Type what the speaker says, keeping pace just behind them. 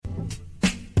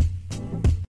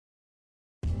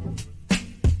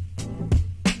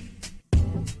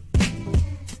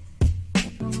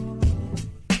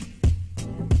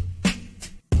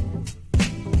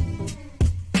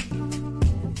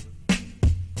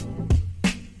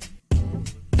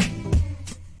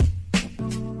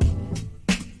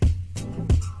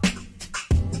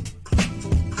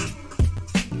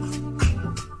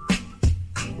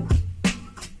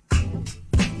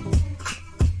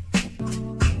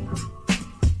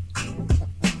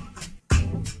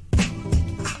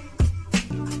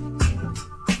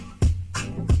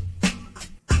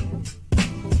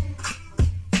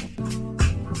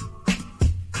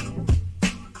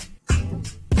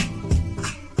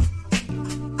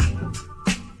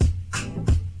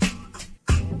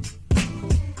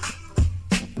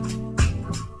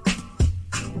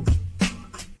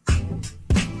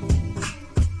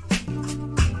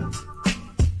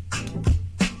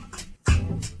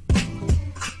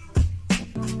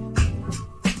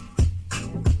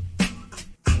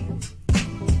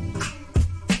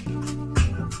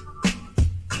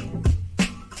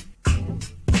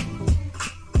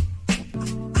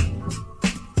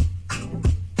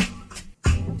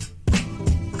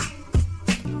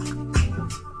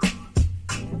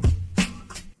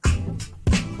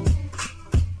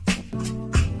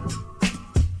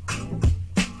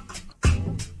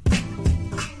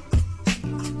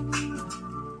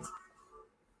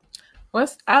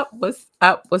What's up? What's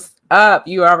up? What's up?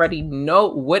 You already know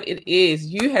what it is.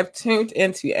 You have tuned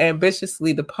into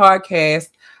Ambitiously the podcast.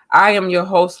 I am your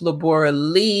host, Labora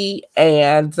Lee,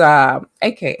 and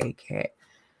AKA Cat.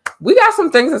 We got some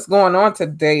things that's going on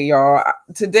today, y'all.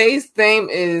 Today's theme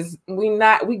is we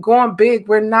going big.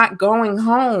 We're not going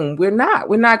home. We're not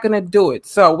gonna do it.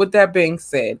 So with that being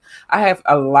said, I have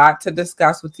a lot to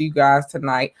discuss with you guys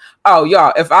tonight. Oh,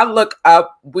 y'all, if I look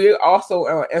up, we're also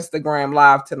on Instagram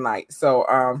live tonight. So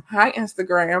hi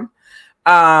Instagram.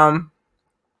 Um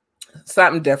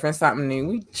something different, something new.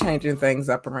 We changing things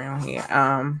up around here.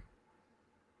 I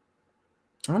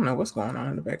don't know what's going on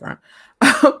in the background.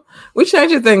 We're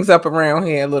changing things up around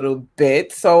here a little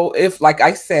bit. So if, like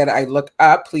I said, I look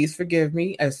up, please forgive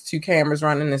me. As two cameras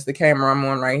running, it's the camera I'm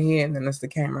on right here, and then it's the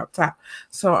camera up top.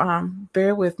 So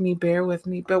bear with me.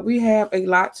 But we have a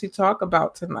lot to talk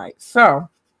about tonight. So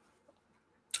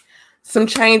some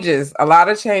changes, a lot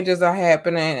of changes are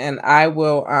happening, and I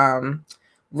will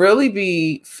really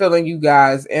be filling you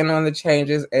guys in on the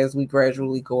changes as we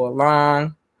gradually go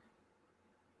along.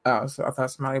 Oh, so I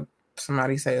thought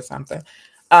somebody said something.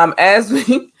 As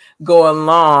we go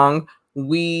along,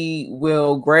 we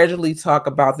will gradually talk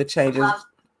about the changes.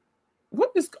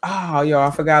 What is? Oh, y'all,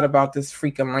 I forgot about this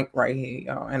freaking link right here,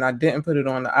 y'all, and I didn't put it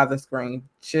on the other screen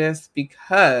just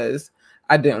because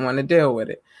I didn't want to deal with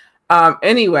it.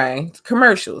 Anyway,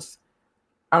 commercials.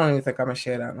 I don't even think I'm gonna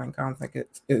share that link. I don't think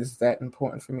it is that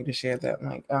important for me to share that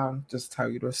link. Just tell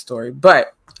you the story.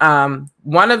 But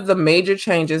one of the major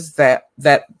changes that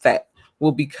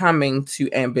will be coming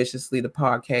to Ambitiously the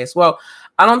podcast. Well,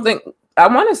 I don't think I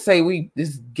want to say we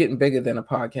is getting bigger than a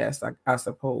podcast, I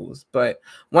suppose. But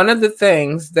one of the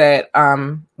things that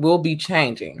will be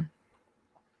changing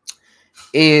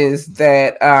is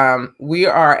that we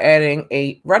are adding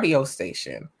a radio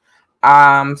station.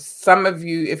 Some of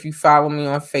you, if you follow me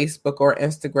on Facebook or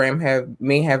Instagram,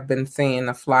 may have been seeing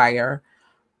a flyer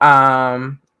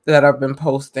that I've been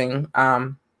posting,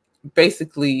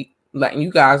 basically letting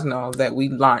you guys know that we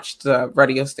launched the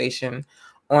radio station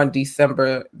on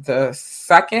December the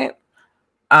 2nd.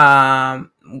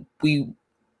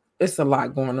 It's a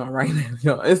lot going on right now,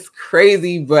 y'all. It's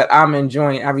crazy, but I'm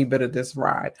enjoying every bit of this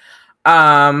ride.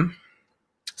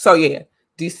 So yeah,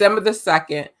 December the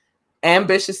 2nd.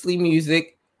 Ambitiously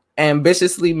music. And that's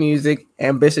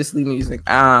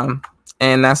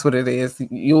what it is.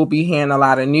 You'll be hearing a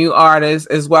lot of new artists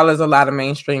as well as a lot of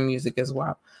mainstream music as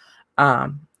well.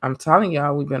 I'm telling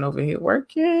y'all, we've been over here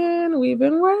working.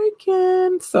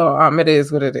 So it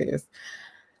is what it is.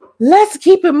 Let's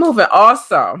keep it moving.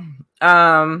 Also,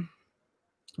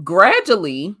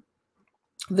 gradually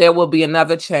there will be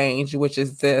another change, which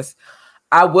is this.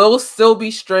 I will still be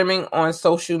streaming on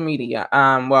social media.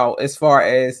 Well, as far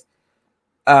as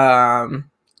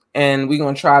and we're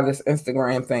gonna try this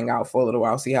Instagram thing out for a little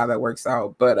while, see how that works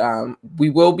out. But we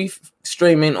will be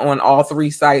streaming on all three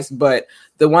sites. But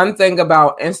the one thing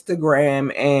about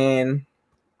Instagram and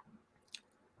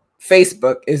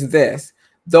Facebook is this: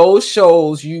 those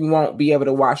shows you won't be able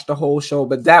to watch the whole show,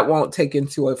 but that won't take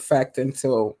into effect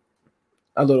until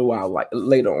a little while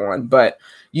later on. But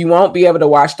you won't be able to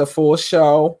watch the full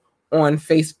show on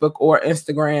Facebook or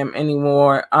Instagram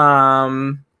anymore.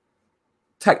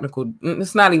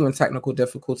 It's not even technical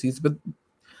difficulties, but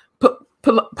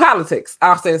politics.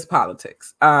 I'll say it's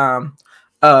politics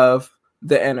of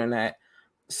the internet.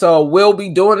 So we'll be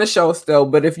doing the show still,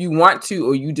 but if you want to,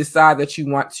 or you decide that you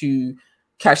want to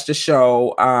catch the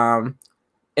show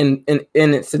in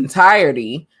its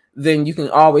entirety, then you can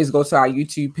always go to our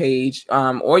YouTube page,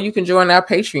 or you can join our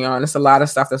Patreon. It's a lot of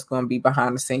stuff that's going to be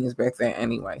behind the scenes back there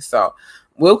anyway. So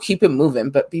we'll keep it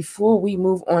moving. But before we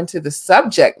move on to the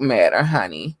subject matter,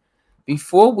 honey,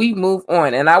 before we move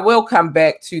on, and I will come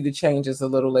back to the changes a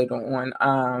little later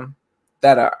on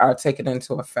that are taken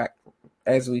into effect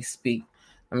as we speak.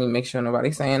 Let me make sure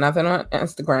nobody's saying nothing on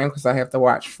Instagram because I have to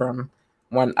watch from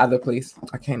one other place.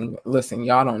 I can't even listen.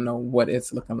 Y'all don't know what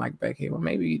it's looking like back here. Well,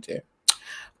 maybe you do.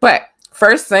 But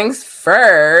first things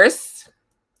first,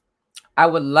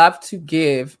 I'm honored to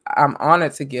give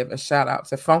a shout out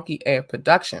to Funky Air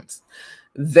Productions.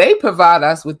 They provide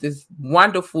us with this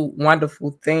wonderful,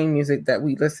 wonderful theme music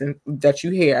that you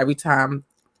hear every time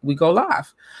we go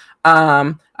live.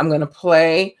 I'm going to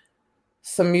play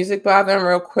some music by them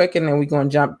real quick, and then we're going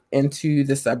to jump into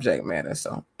the subject matter.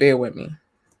 So bear with me.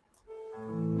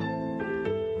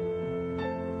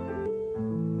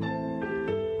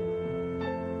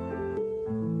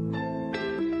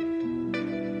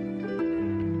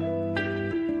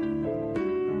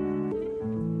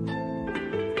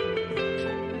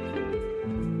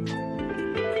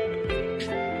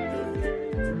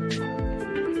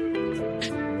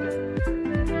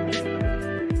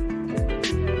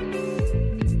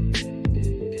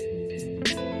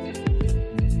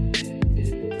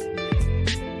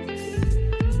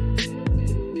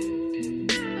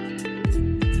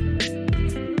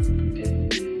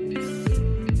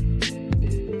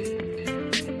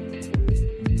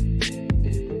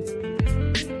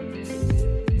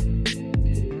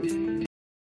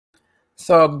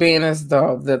 So being as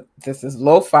though that this is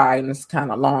lo-fi and it's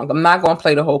kind of long, I'm not going to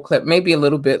play the whole clip. Maybe a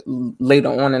little bit later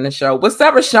on in the show. What's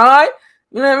up, Rashawn?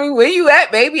 You know what I mean? Where you at,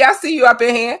 baby? I see you up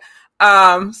in here.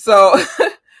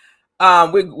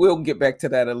 We'll get back to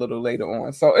that a little later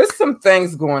on. So it's some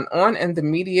things going on in the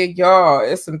media, y'all.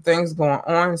 It's some things going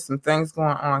on. So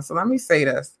let me say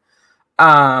this.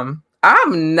 I've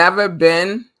never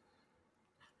been,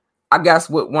 I guess,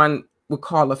 what one would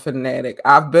call a fanatic.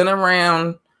 I've been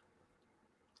around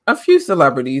a few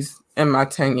celebrities in my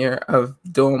tenure of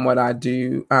doing what I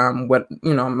do,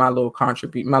 my little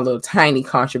tiny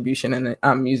contribution in the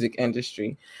music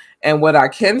industry. And what I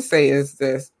can say is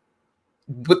this,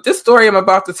 with this story I'm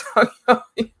about to tell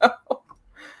y'all,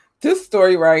 this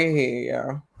story right here,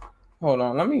 y'all. Hold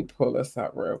on, let me pull this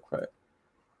up real quick.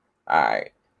 All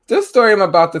right. This story I'm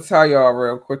about to tell y'all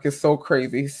real quick is so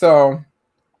crazy. So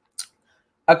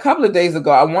a couple of days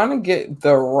ago, I want to get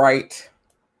the right,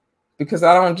 because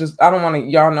I don't want to,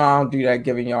 y'all know I don't do that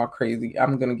giving y'all crazy.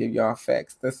 I'm going to give y'all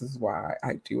facts. This is why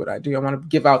I do what I do. I want to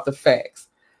give out the facts.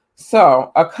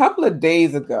 So a couple of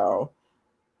days ago,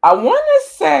 I want to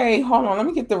say, hold on, let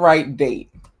me get the right date.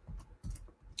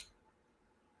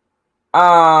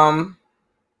 November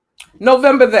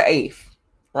the 8th,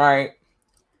 right?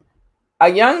 A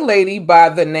young lady by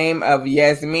the name of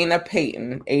Yasmina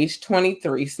Payton, age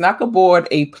 23, snuck aboard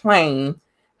a plane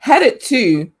headed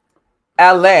to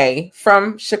LA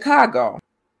from Chicago.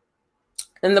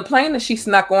 And the plane that she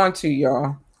snuck onto,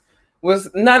 y'all, was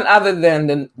none other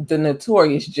than the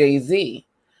notorious Jay-Z.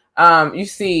 You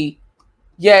see,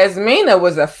 Yasmina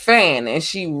was a fan and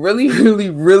she really, really,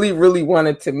 really, really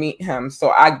wanted to meet him. So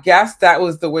I guess that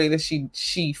was the way that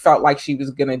she felt like she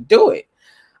was going to do it.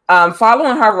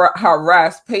 Following her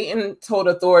arrest, Payton told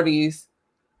authorities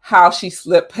how she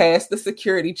slipped past the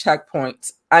security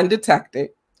checkpoints undetected.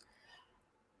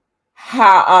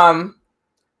 However,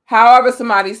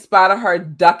 somebody spotted her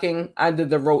ducking under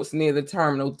the ropes near the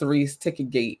Terminal 3's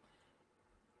ticket gate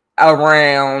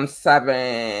around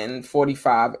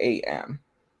 7:45 a.m.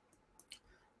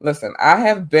 Listen, I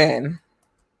have been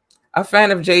a fan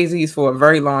of Jay-Z's for a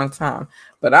very long time,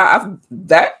 but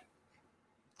that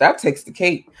takes the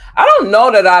cake. I don't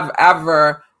know that I've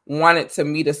ever wanted to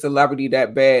meet a celebrity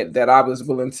that bad that I was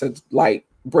willing to like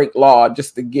break law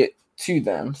just to get to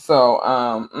them. So,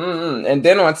 and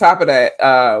then on top of that,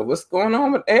 what's going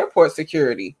on with airport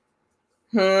security?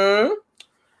 So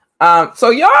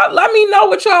y'all let me know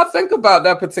what y'all think about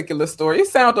that particular story. It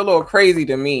sounds a little crazy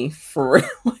to me, for real.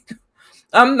 Like,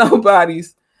 I'm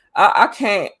nobody's, I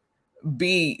can't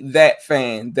be that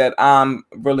fan that I'm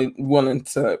really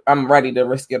I'm ready to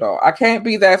risk it all. I can't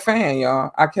be that fan,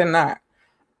 y'all. I cannot.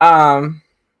 I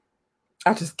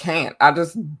just can't. I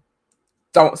just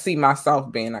don't see myself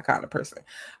being that kind of person.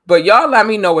 But y'all let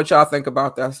me know what y'all think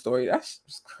about that story. That's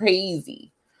just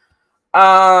crazy.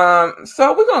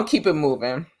 So we're gonna keep it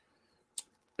moving.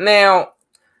 Now,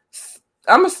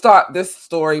 I'm gonna start this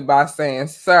story by saying,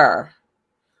 sir,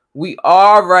 we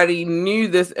already knew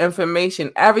this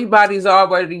information. Everybody's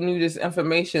already knew this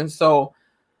information. So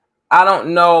I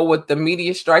don't know what the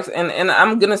media strikes. And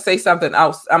I'm going to say something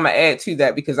else. I'm going to add to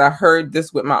that because I heard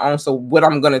this with my own. So what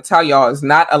I'm going to tell y'all is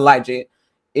not alleged.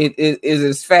 It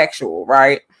is factual,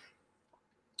 right?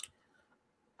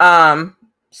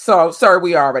 So, sir,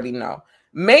 we already know.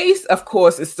 Mase, of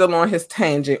course, is still on his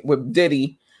tangent with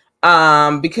Diddy.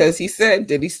 Because he said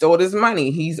Diddy stole his money.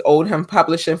 He's owed him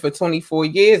publishing for 24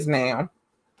 years now.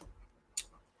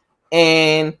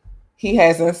 And he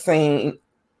hasn't seen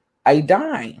a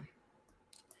dime.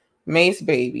 Mase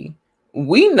baby.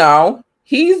 We know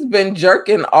he's been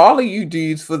jerking all of you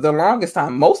dudes for the longest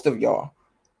time. Most of y'all.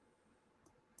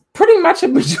 Pretty much a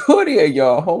majority of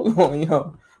y'all. Hold on,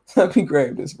 y'all. Let me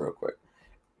grab this real quick.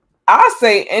 I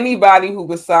say anybody who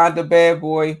was signed to Bad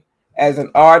Boy as an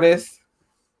artist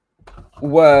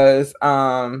was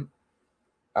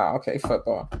okay,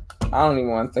 football. I don't even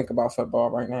want to think about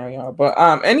football right now, y'all. But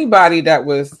anybody that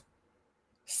was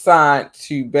signed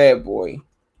to Bad Boy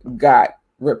got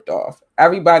ripped off.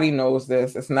 Everybody knows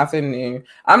this. It's nothing new.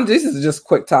 This is just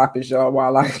quick topics, y'all,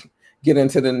 while I get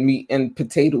into the meat and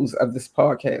potatoes of this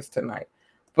podcast tonight.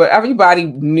 But everybody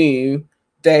knew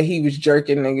that he was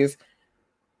jerking niggas.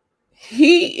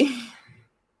 It's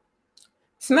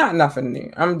not nothing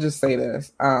new. I'm just say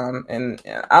this. And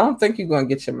I don't think you're gonna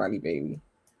get your money, baby.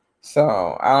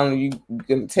 So I don't know, you're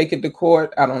gonna take it to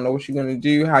court. I don't know what you're gonna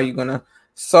do, how you're gonna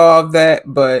solve that,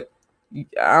 but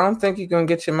I don't think you're gonna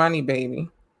get your money,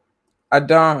 baby. I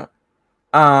don't.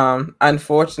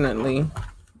 Unfortunately,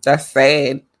 that's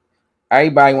sad.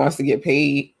 Everybody wants to get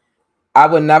paid. I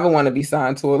would never want to be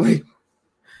signed to a label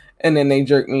and then they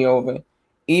jerk me over.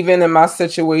 even in my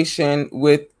situation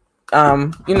with,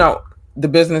 the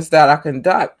business that I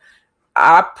conduct,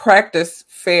 I practice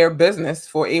fair business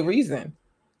for a reason.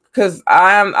 Because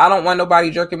I don't want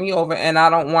nobody jerking me over, and I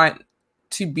don't want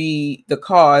to be the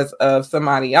cause of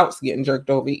somebody else getting jerked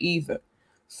over either.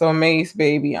 So Mace,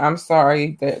 baby, I'm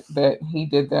sorry that he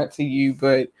did that to you,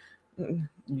 but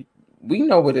we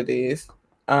know what it is.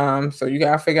 So you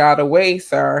gotta figure out a way,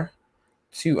 sir,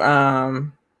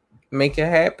 to make it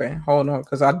happen. Hold on,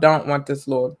 because I don't want this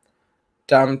little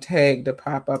dumb tag to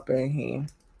pop up in here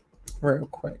real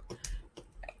quick.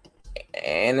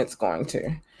 And it's going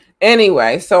to.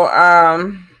 Anyway, so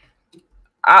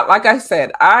like I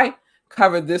said, I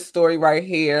covered this story right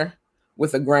here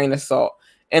with a grain of salt.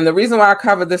 And the reason why I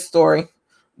covered this story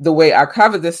the way I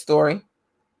covered this story.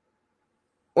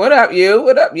 What up, you?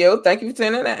 What up, you? Thank you for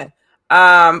tuning in.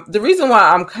 The reason why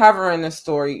I'm covering this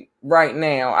story right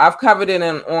now, I've covered it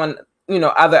on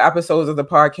other episodes of the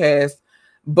podcast.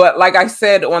 But like I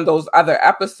said on those other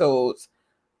episodes,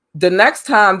 the next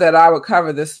time that I would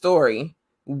cover this story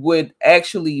would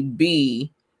actually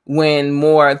be when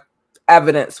more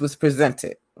evidence was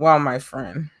presented. Well, my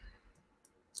friend,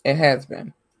 it has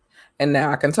been. And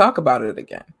now I can talk about it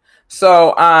again.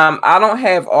 So I don't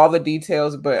have all the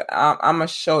details, but I'm going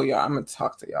to show y'all. I'm going to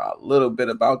talk to y'all a little bit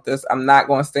about this. I'm not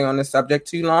going to stay on this subject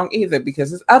too long either, because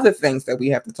there's other things that we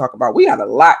have to talk about. We got a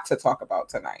lot to talk about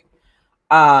tonight.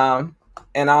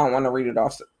 And I don't want to read it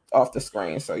off the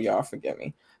screen, so y'all forgive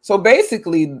me. So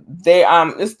basically,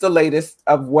 it's the latest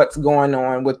of what's going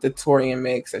on with the Tory and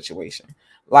Meg situation.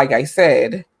 Like I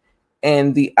said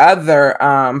in the other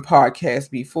podcast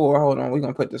before, hold on, we're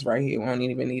gonna put this right here. We don't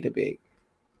even need a big.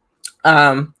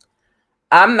 I'm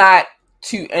not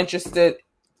too interested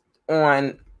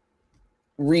on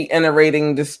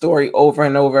reiterating the story over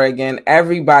and over again.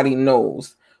 Everybody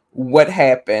knows what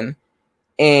happened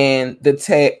in the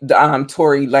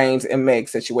Tory Lanez and Meg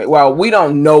situation. Well, we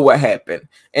don't know what happened,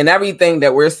 and everything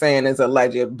that we're saying is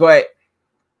alleged, but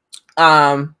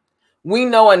we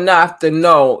know enough to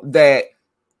know that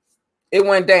it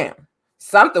went down.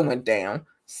 Something went down.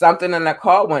 Something in that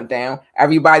car went down.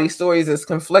 Everybody's stories is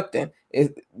conflicting.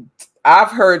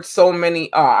 I've heard so many.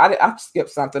 I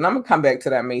skipped something. I'm gonna come back to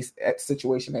that Mace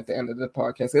situation at the end of the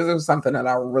podcast, because it was something that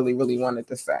I really, really wanted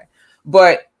to say.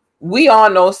 But we all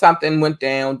know something went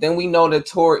down. Then we know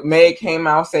that Meg came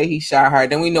out, say he shot her.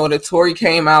 Then we know that Tory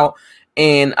came out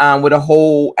and with a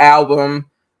whole album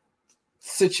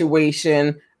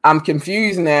situation. I'm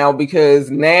confused now, because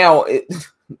now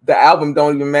the album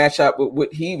don't even match up with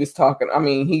what he was talking. I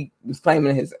mean, he was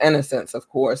claiming his innocence, of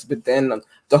course, but then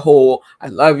the whole "I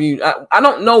love you." I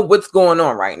don't know what's going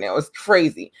on right now. It's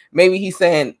crazy. Maybe he's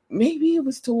saying maybe it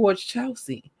was towards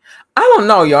Chelsea. I don't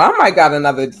know, y'all. I might got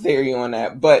another theory on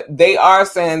that, but they are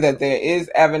saying that there is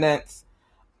evidence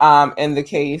in the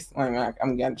case. Wait a minute,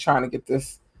 I'm trying to get the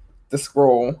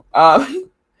scroll.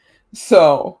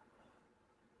 So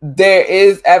there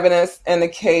is evidence in the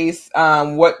case. I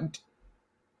want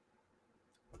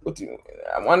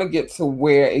to get to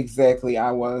where exactly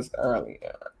I was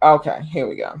earlier. Okay, here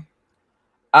we go.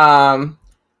 I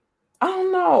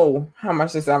don't know how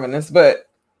much this evidence, but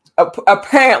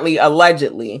apparently,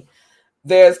 allegedly,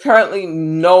 there's currently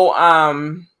no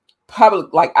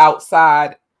public, like,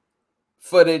 outside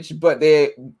footage, but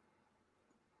they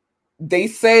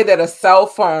say that a cell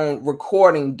phone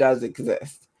recording does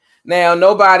exist. Now,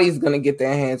 nobody's going to get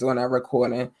their hands on that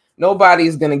recording.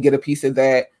 Nobody's going to get a piece of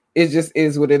that. It just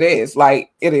is what it is.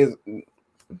 Like, it is.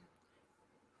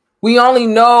 We only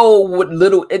know what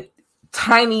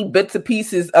tiny bits and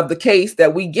pieces of the case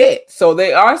that we get. So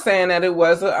they are saying that it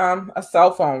was a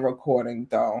cell phone recording,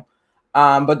 though.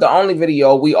 But the only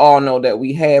video we all know that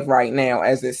we have right now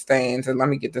as it stands, and let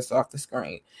me get this off the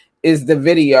screen, is the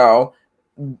video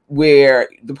where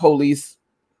the police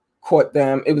caught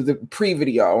them. It was a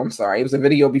pre-video. I'm sorry. It was a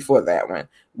video before that one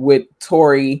with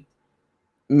Tory,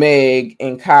 Meg,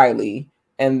 and Kylie,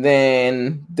 and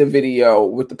then the video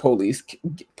with the police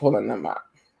pulling them out.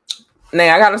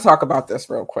 Now, I got to talk about this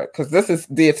real quick, because this is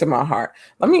dear to my heart.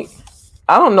 I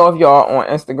don't know if y'all on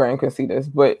Instagram can see this,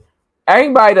 but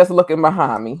everybody that's looking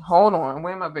behind me, hold on,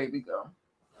 where'd my baby go?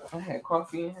 I had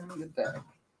coffee in him. Look at that.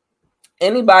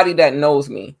 Anybody that knows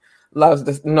me loves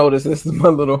to notice this is my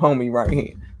little homie right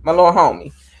here. My little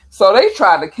homie. So they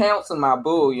tried to cancel my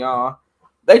boo, y'all.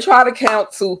 They tried to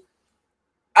cancel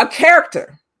a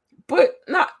character, but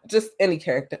not just any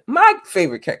character. My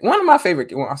favorite character, one of my favorite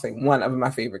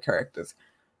characters,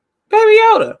 Baby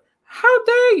Yoda. How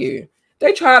dare you?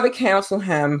 They tried to cancel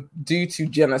him due to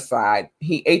genocide.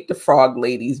 He ate the frog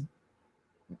lady's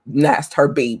nest, her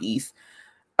babies.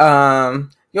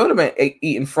 Yoda been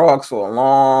eating frogs for a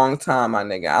long time, my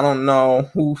nigga. I don't know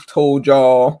who told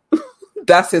y'all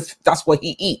that's what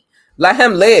he eat. Let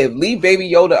him live. Leave Baby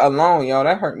Yoda alone, y'all.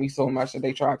 That hurt me so much that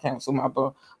they try to cancel my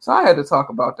book. So I had to talk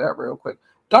about that real quick.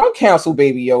 Don't cancel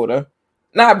Baby Yoda.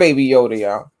 Not Baby Yoda,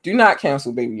 y'all. Do not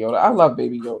cancel Baby Yoda. I love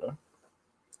Baby Yoda.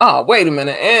 Oh, wait a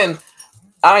minute. And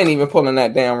I ain't even pulling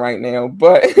that down right now.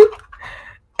 But,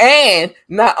 and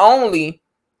not only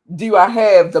do I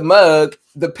have the mug,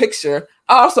 the picture,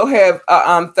 I also have,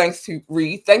 thanks to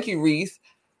Reese. Thank you, Reese.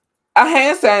 A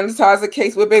hand sanitizer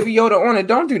case with Baby Yoda on it.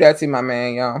 Don't do that to my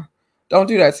man, y'all. Don't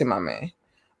do that to my man.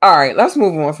 All right, let's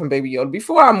move on from Baby Yoda.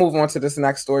 Before I move on to this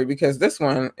next story, because this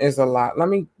one is a lot, let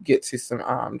me get to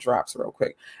some drops real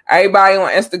quick. Everybody on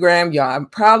Instagram, y'all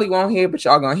probably won't hear, but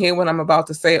y'all gonna hear what I'm about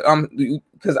to say.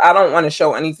 Because I don't want to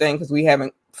show anything because we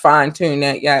haven't fine-tuned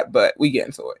that yet, but we get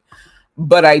into it.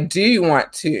 But I do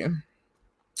want to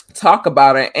talk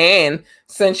about it, and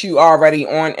since you already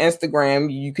on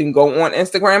Instagram, you can go on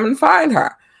Instagram and find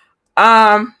her.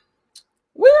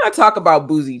 We're gonna talk about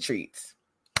Boozy Treats.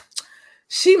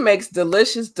 She makes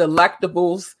delicious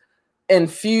delectables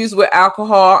infused with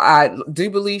alcohol. I do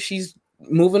believe she's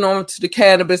moving on to the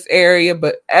cannabis area,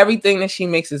 but everything that she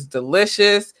makes is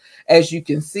delicious. As you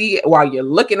can see while you're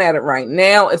looking at it right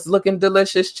now, it's looking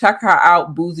delicious. Check her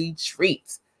out, Boozy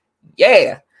Treats.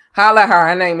 Yeah. Holla at her.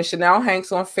 Her name is Chanel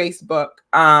Hanks on Facebook.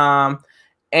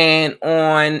 And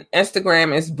on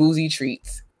Instagram is Boozy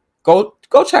Treats. Go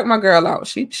check my girl out.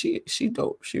 She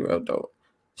dope. She real dope.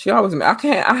 She always,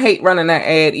 I hate running that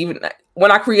ad. Even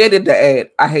when I created the ad,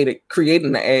 I hated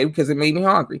creating the ad because it made me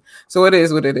hungry. So it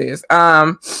is what it is.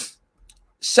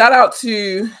 Shout out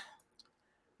to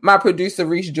my producer,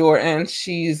 Reese Jordan.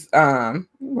 She's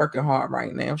working hard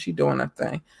right now. She's doing her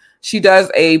thing. She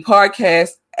does a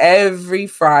podcast every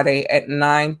Friday at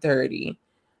 9:30.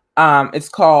 It's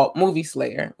called Movie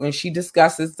Slayer. When she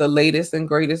discusses the latest and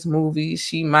greatest movies,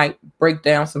 she might break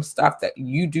down some stuff that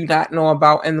you do not know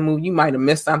about in the movie. You might have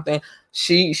missed something.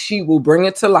 She will bring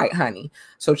it to light, honey.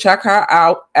 So check her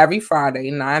out every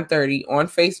Friday, 9:30 on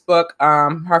Facebook.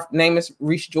 Her name is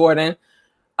Reese Jordan.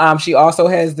 She also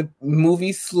has the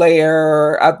Movie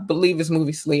Slayer, I believe it's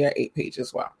Movie Slayer 8-page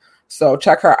as well. So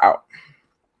check her out.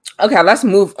 Okay, let's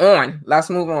move on.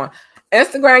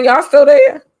 Instagram, y'all still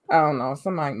there? I don't know.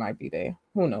 Somebody might be there.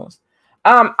 Who knows?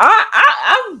 I've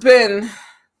been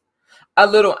a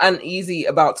little uneasy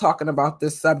about talking about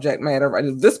this subject matter, right?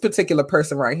 This particular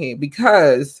person right here,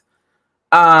 because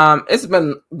it's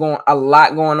been a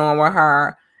lot going on with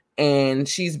her, and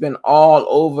she's been all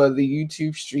over the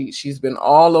YouTube street. She's been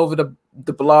all over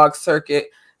the blog circuit.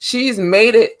 She's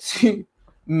made it to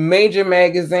major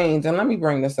magazines, and let me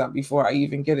bring this up before I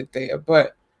even get it there.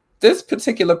 But this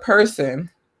particular person,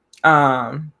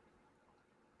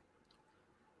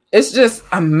 it's just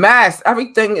a mess.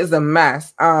 Everything is a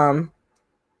mess.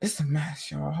 It's a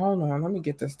mess, y'all. Hold on. Let me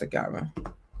get this together.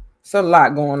 It's a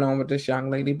lot going on with this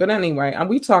young lady. But anyway,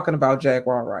 we talking about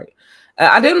Jaguar Wright.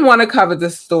 I didn't want to cover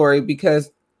this story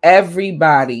because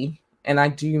everybody, and I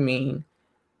do mean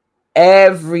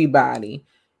everybody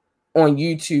on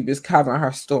YouTube is covering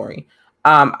her story.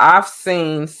 I've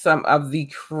seen some of the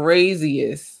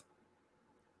craziest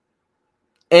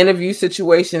interview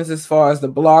situations as far as the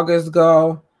bloggers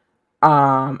go.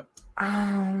 I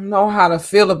don't know how to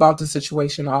feel about the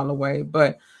situation all the way,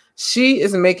 but she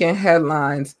is making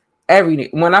headlines every day.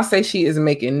 When I say she is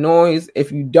making noise,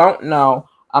 if you don't know,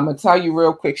 I'm gonna tell you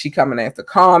real quick. She coming after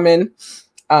Common,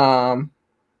 all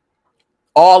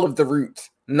of the Roots.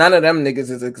 None of them niggas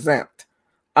is exempt.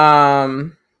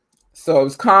 So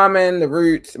it's Common, the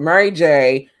Roots, Mary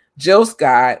J, Jill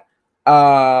Scott,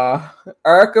 Erykah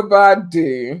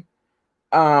Badu.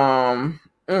 I'm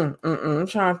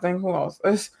trying to think who else.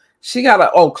 She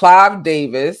got Clive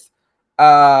Davis.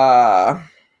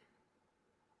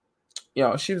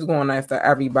 She was going after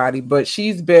everybody, but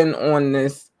she's been on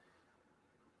this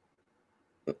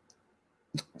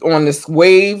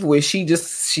wave where she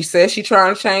says she's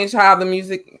trying to change how the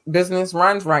music business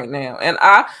runs right now. And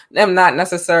I am not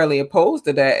necessarily opposed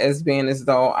to that, as being as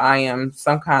though I am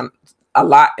a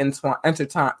lot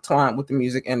intertwined with the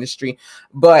music industry.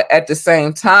 But at the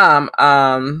same time,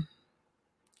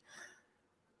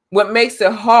 what makes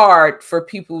it hard for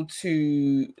people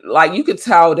to, like, you could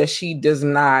tell that she does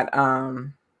not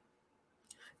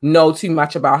know too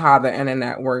much about how the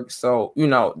internet works. So,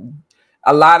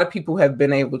 a lot of people have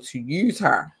been able to use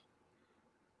her.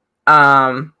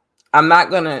 I'm not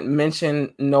going to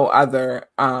mention no other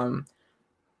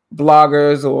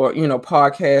bloggers or,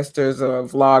 podcasters or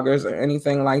vloggers or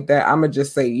anything like that. I'm going to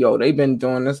just say, they've been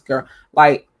doing this, girl.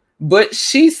 Like, But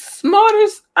she's smart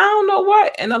as I don't know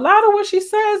what. And a lot of what she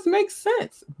says makes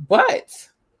sense. But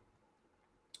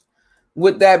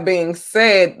with that being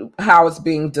said, how it's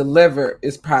being delivered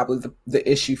is probably the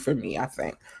issue for me, I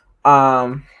think.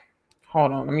 Hold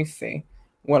on, let me see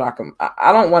what I can.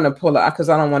 I don't want to pull it because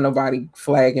I don't want nobody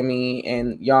flagging me,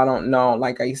 and y'all don't know.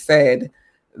 Like I said,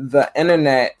 the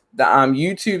internet, the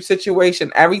YouTube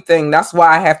situation, everything. That's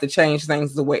why I have to change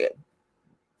things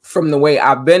from the way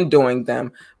I've been doing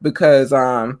them, because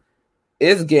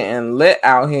it's getting lit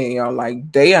out here, y'all.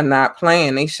 Like, they are not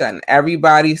playing. They shutting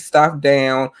everybody's stuff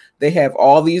down. They have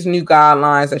all these new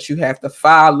guidelines that you have to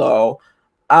follow.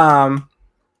 And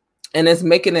it's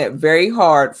making it very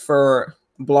hard for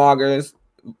bloggers,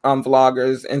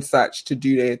 vloggers and such to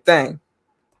do their thing.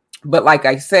 But like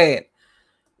I said,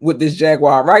 with this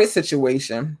Jaguar Wright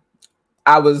situation,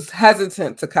 I was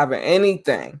hesitant to cover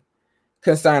anything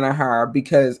concerning her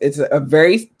because it's a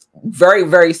very, very,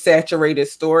 very saturated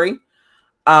story.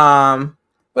 But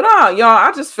y'all,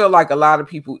 I just feel like a lot of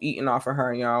people eating off of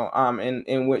her, y'all,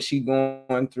 and what she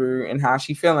going through and how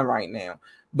she feeling right now.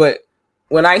 But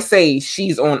when I say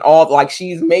she's on all, like,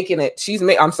 she's making it,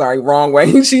 I'm sorry, wrong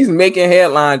way. She's making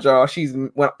headlines, y'all. She's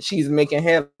making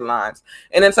headlines,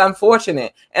 and it's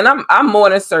unfortunate. And I'm more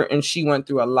than certain she went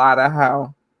through a lot of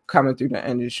hell coming through the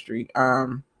industry.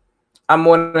 I'm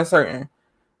more than certain.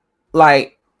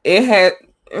 Like, it's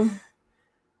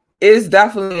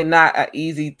definitely not an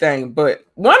easy thing. But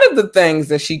one of the things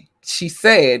that she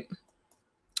said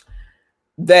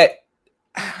that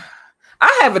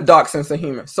I have a dark sense of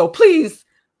humor. So please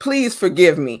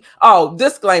forgive me. Oh,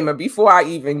 disclaimer before I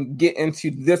even get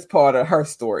into this part of her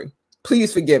story.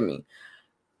 Please forgive me.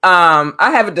 I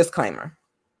have a disclaimer.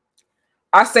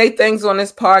 I say things on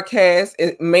this podcast.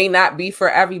 It may not be for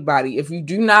everybody. If you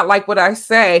do not like what I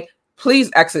say, please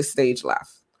exit stage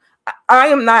left. I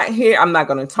am not here. I'm not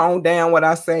going to tone down what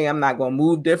I say. I'm not going to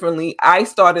move differently. I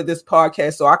started this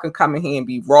podcast so I can come in here and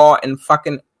be raw and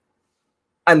fucking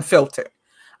unfiltered.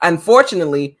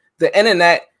 Unfortunately, the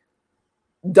internet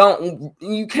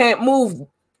you can't move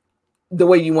the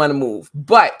way you want to move.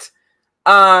 But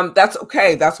that's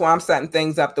okay. That's why I'm setting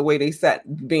things up the way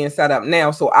being set up now,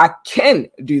 so I can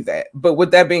do that. But with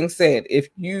that being said, if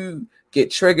you get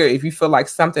triggered, if you feel like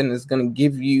something is going to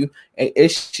give you an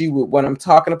issue with what I'm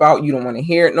talking about, you don't want to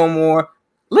hear it no more,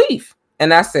 leave.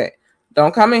 And that's it.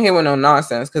 Don't come in here with no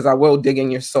nonsense, because I will dig in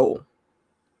your soul.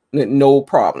 No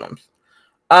problems.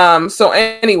 So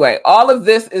anyway, all of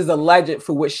this is alleged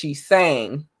for what she's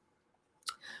saying.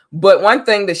 But one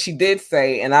thing that she did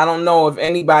say, and I don't know if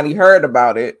anybody heard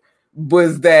about it,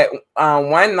 was that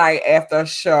one night after a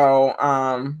show,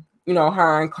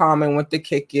 her and Carmen went to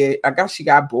kick it. I guess she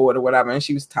got bored or whatever, and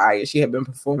she was tired. She had been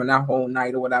performing that whole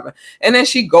night or whatever. And then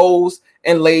she goes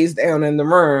and lays down in the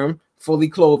room, fully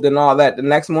clothed and all that. The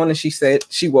next morning, she said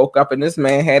she woke up and this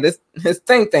man had his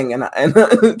thing and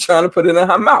trying to put it in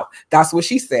her mouth. That's what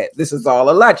she said. This is all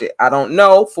alleged. I don't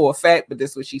know for a fact, but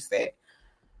this is what she said.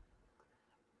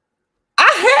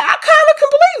 I kind of can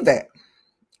believe that.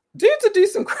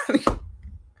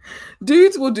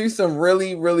 Dudes will do some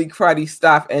really, really cruddy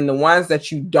stuff, and the ones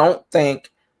that you don't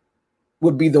think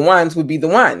would be the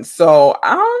ones. So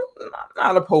I'm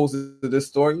not opposed to this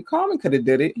story. Carmen could have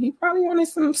did it. He probably wanted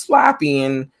some sloppy,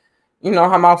 and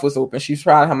her mouth was open.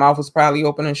 Her mouth was probably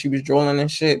open, and she was drooling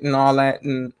and shit and all that.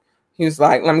 And he was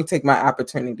like, "Let me take my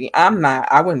opportunity."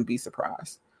 I wouldn't be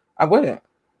surprised. I wouldn't.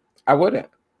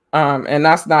 And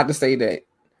that's not to say that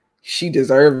she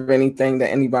deserved anything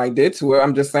that anybody did to her.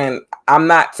 I'm just saying I'm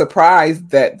not surprised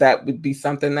that would be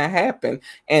something that happened.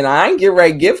 And I ain't get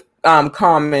ready to give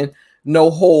Carmen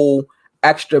no whole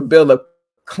extra bill of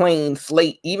clean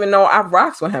slate, even though I've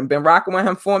been rocking with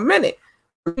him for a minute.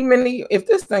 If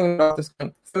this thing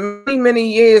for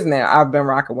many years now, I've been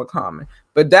rocking with Carmen.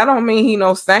 But that don't mean he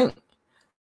no saint.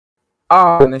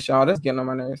 Oh, goodness, y'all, that's getting on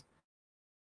my nerves.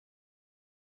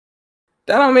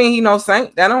 That don't mean he no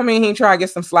saint. That don't mean he try to get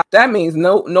some slack. That means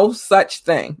no such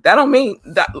thing. That don't mean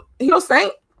that he no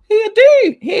saint. He a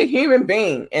dude. He a human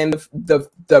being. And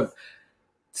the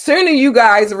sooner you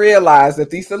guys realize that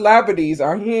these celebrities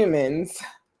are humans,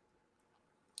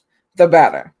 the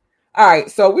better. All right,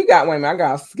 so wait a minute, I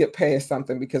gotta skip past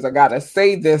something because I gotta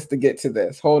say this to get to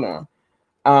this. Hold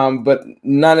on. But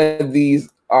none of these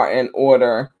are in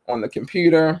order on the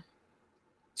computer.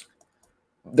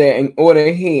 They're in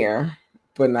order here,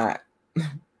 but not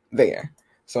there.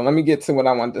 So let me get to what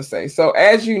I wanted to say. So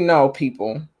as you know,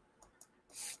 people,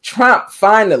 Trump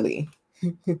finally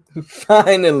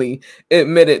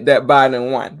admitted that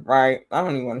Biden won, right? I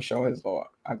don't even want to show his little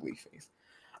ugly face.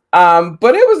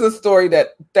 But it was a story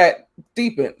that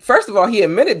deepened. First of all, he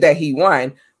admitted that he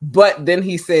won, but then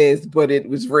he says, "But it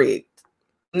was rigged."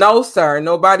 No, sir.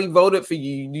 Nobody voted for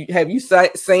you. Have you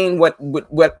seen what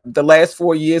the last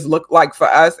 4 years look like for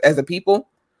us as a people?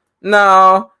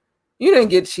 No, you didn't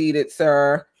get cheated,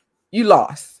 sir. You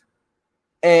lost.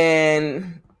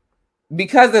 And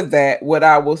because of that, what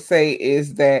I will say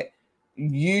is that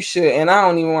you should, and I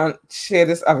don't even want to share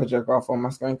this other jerk off on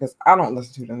my screen because I don't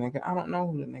listen to the nigga. I don't know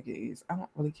who the nigga is. I don't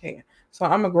really care. So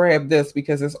I'm gonna grab this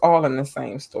because it's all in the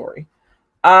same story.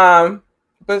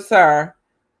 But sir,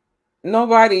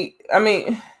 nobody, I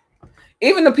mean,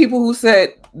 even the people who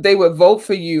said they would vote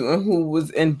for you and who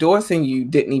was endorsing you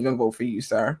didn't even vote for you,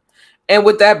 sir. And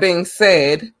with that being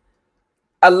said,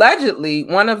 allegedly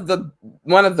one of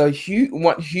the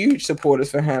huge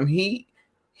supporters for him, he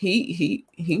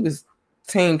was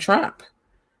Team Trump,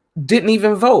 didn't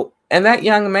even vote, and that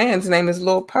young man's name is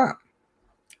Lil Pump.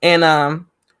 And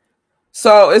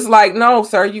so it's like, no,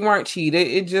 sir, you weren't cheated.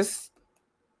 It just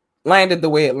landed the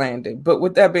way it landed. But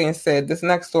with that being said, this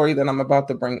next story that I'm about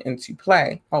to bring into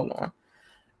play, hold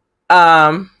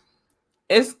on,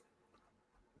 it's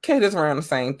caters around the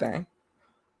same thing.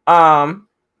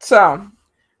 So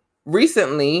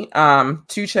recently, 2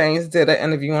 Chainz did an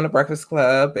interview on the Breakfast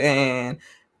Club, and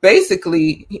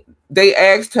basically they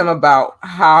asked him about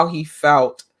how he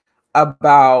felt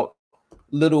about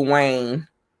Lil Wayne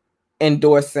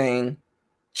endorsing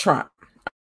Trump.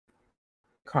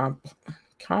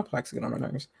 Complex, get on my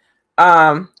nerves.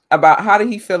 About how did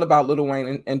he feel about Lil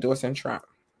Wayne endorsing Trump?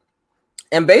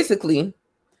 And basically,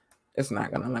 it's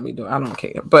not gonna let me do it. I don't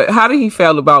care. But how did he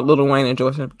feel about Lil Wayne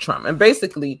endorsing Trump? And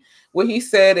basically, what he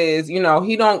said is,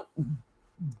 he don't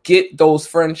get those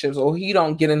friendships, or he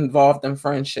don't get involved in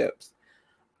friendships,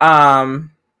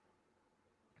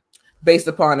 based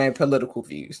upon their political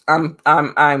views.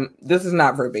 This is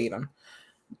not verbatim,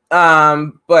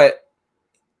 but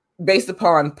based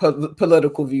upon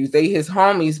political views, they his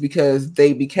homies because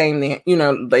they became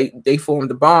they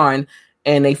formed a bond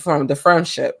and they formed a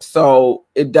friendship. So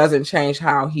it doesn't change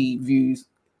how he views,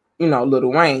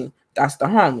 Lil Wayne. That's the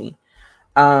homie.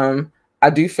 I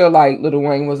do feel like Lil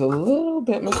Wayne was a little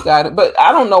bit misguided, but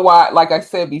I don't know why. Like I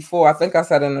said before, I think I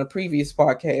said in a previous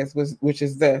podcast, which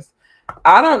is this.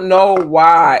 I don't know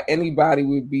why anybody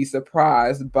would be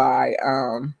surprised by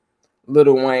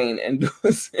Lil Wayne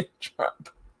endorsing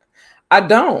Trump. I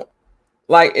don't.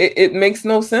 Like, it makes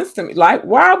no sense to me. Like,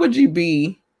 why would you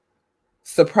be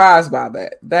surprised by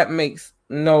that? That makes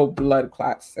no blood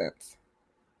clot sense.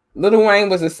 Lil Wayne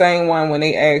was the same one when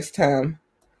they asked him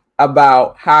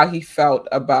about how he felt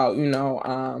about,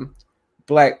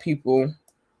 black people.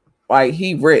 Like,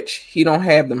 he rich. He don't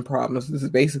have them problems. This is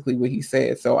basically what he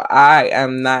said. So I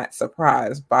am not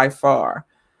surprised by far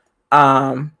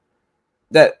that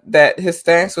his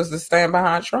stance was to stand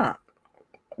behind Trump.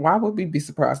 Why would we be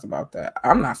surprised about that?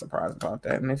 I'm not surprised about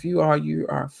that. And if you are, you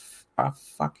are a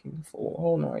fucking fool.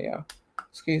 Hold on, y'all.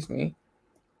 Excuse me.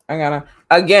 I gotta,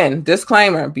 again,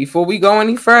 disclaimer, before we go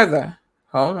any further.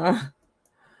 Hold on.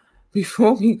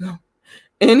 Before we go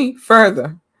any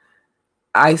further,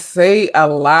 I say a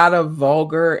lot of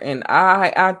vulgar, and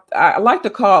I like to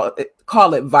call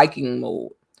it Viking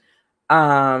mode.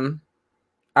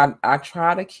 I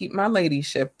try to keep my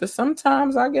ladyship, but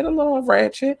sometimes I get a little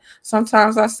ratchet.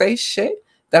 Sometimes I say shit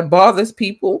that bothers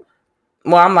people.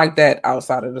 Well, I'm like that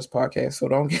outside of this podcast, so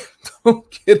don't get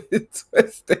it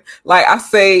twisted. Like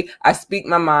I speak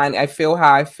my mind. I feel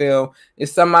how I feel. If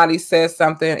somebody says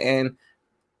something and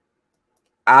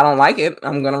I don't like it,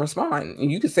 I'm gonna respond.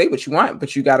 And you can say what you want,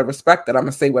 but you gotta respect that I'm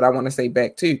gonna say what I want to say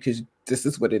back too, because this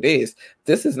is what it is.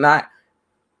 This is not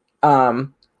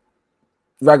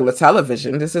regular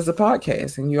television. This is a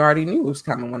podcast, and you already knew it was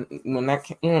coming when that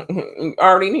you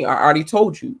already knew. I already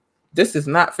told you this is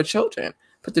not for children.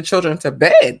 Put the children to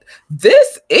bed.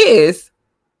 This is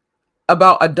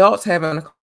about adults having a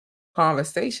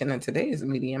conversation, and today is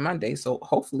Media Monday, so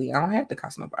hopefully I don't have to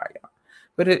cuss nobody out.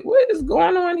 But what is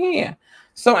going on here?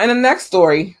 So in the next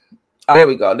story, there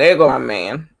we go. There go my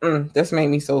man. This made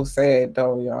me so sad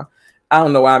though, y'all. I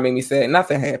don't know why it made me sad.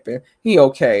 Nothing happened. He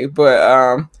okay,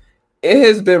 but it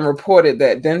has been reported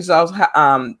that Denzel's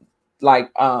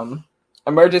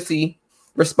emergency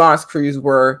response crews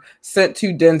were sent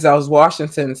to Denzel's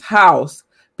Washington's house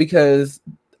because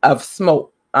of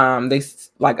smoke.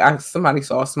 Somebody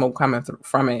saw smoke coming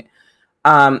from it.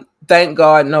 Thank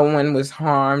God no one was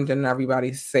harmed and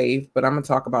everybody's safe. But I'm gonna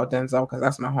talk about Denzel because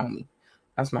that's my homie.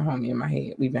 That's my homie in my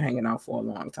head. We've been hanging out for a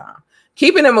long time.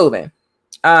 Keeping it moving.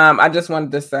 I just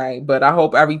wanted to say, but I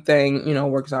hope everything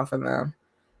works out for them.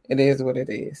 It is what it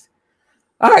is.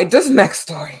 All right, this next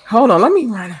story. Hold on, let me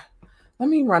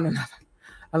run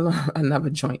another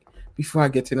joint before I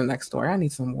get to the next story. I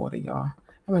need some water, y'all.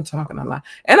 I've been talking a lot,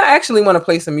 and I actually want to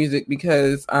play some music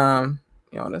because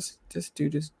this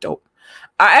dude is dope.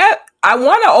 I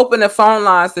want to open the phone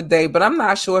lines today, but I'm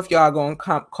not sure if y'all gonna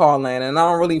call in, and I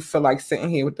don't really feel like sitting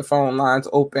here with the phone lines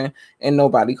open and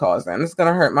nobody calls in. It's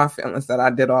gonna hurt my feelings that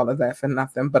I did all of that for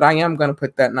nothing. But I am gonna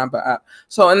put that number up.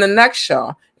 So in the next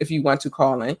show, if you want to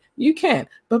call in, you can.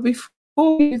 But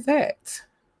before we do that,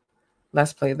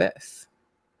 let's play this.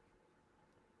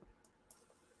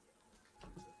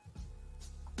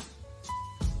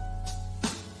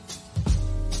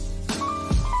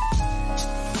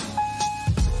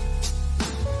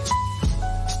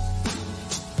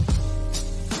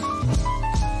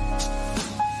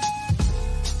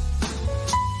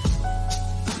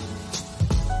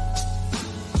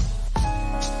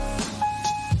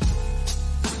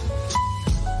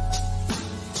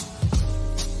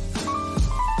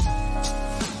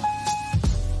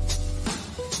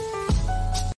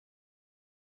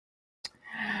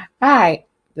 All right,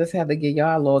 just have to give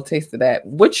y'all a little taste of that.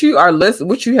 What you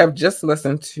have just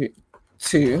listened to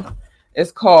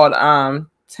is called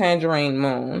Tangerine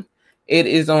Moon. It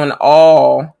is on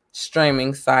all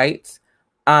streaming sites.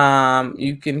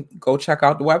 You can go check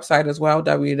out the website as well,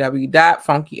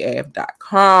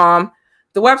 www.funkyav.com.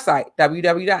 The website,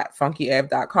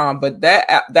 www.funkyav.com. But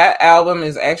that album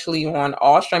is actually on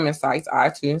all streaming sites,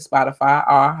 iTunes, Spotify,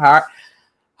 iHeart.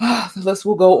 The list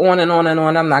will go on and on and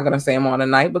on. I'm not going to say them all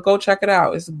tonight, but go check it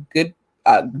out. It's a good,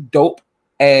 dope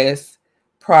ass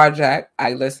project.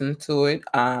 I listen to it.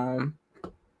 I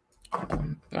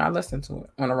listen to it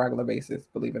on a regular basis,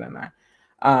 believe it or not.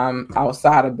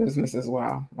 Outside of business as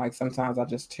well. Like sometimes I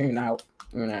just tune out,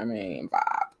 you know what I mean?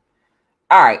 Vibe.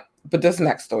 All right, but this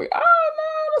next story. Oh no,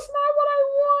 that's not what I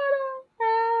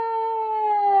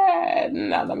wanted.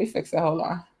 No, let me fix it. Hold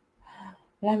on.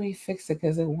 Let me fix it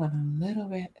because it went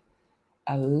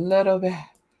a little bit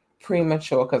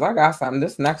premature. Because I got something.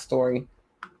 This next story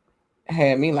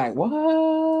had me like,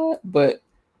 what? But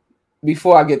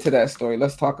before I get to that story,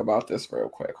 let's talk about this real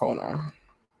quick. Hold on.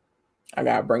 I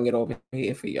gotta bring it over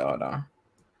here for y'all though.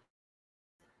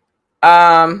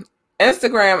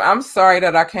 Instagram, I'm sorry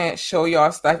that I can't show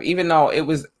y'all stuff, even though it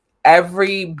was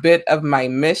every bit of my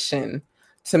mission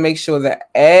to make sure that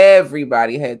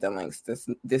everybody had the links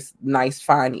this nice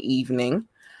fine evening.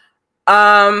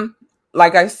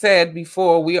 Like I said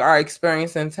before, we are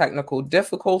experiencing technical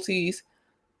difficulties.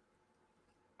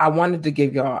 I wanted to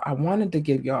give it to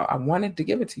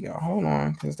y'all. Hold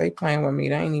on, because they playing with me.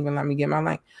 They ain't even let me get my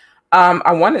link.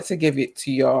 I wanted to give it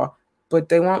to y'all, but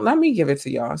they won't let me give it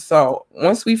to y'all. So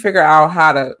once we figure out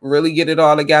how to really get it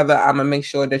all together, I'm gonna make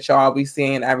sure that y'all be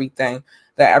seeing everything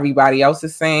that everybody else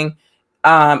is saying.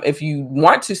 If you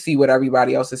want to see what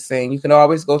everybody else is saying, you can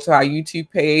always go to our YouTube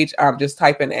page. Just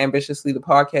type in Ambitiously the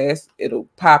Podcast. It'll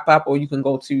pop up, or you can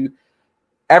go to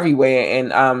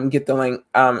everywhere and get the link.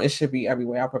 It should be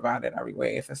everywhere. I'll provide it everywhere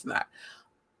if it's not.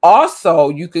 Also,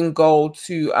 you can go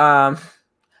to our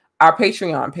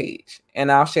Patreon page,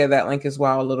 and I'll share that link as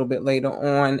well a little bit later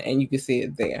on, and you can see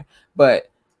it there.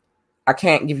 But I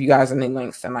can't give you guys any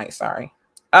links tonight. Sorry.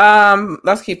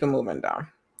 Let's keep it moving down.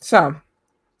 So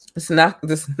this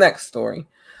next story.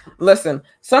 Listen,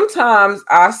 sometimes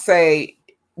I say,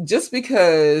 just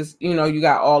because, you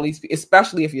got all these,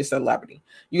 especially if you're a celebrity,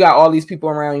 you got all these people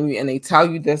around you and they tell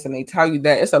you this and they tell you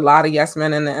that. It's a lot of yes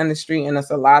men in the industry, and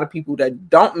it's a lot of people that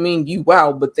don't mean you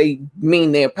well, but they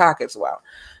mean their pockets well.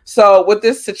 So with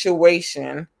this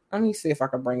situation, let me see if I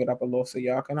can bring it up a little so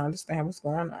y'all can understand what's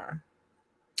going on.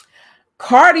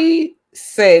 Cardi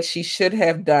said she should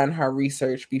have done her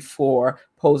research before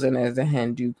posing as a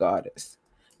Hindu goddess.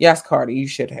 Yes, Cardi, you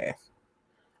should have.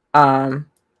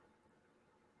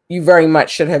 You very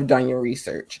much should have done your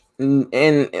research.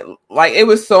 And like, it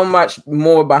was so much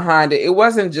more behind it. It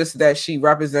wasn't just that she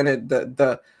represented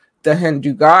the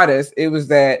Hindu goddess. It was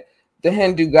that the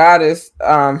Hindu goddess,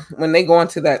 when they go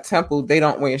into that temple, they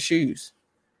don't wear shoes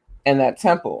in that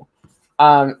temple.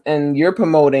 And you're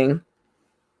promoting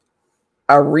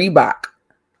a Reebok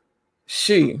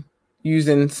shoe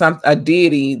using a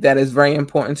deity that is very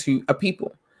important to a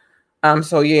people.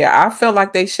 So yeah, I feel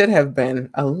like they should have been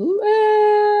a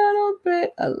little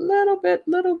bit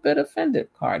offended,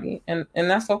 Cardi, and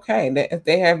that's okay.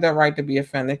 They have the right to be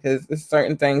offended, because there's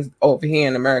certain things over here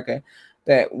in America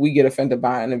that we get offended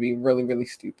by, and it'd be really, really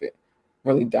stupid,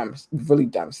 really dumb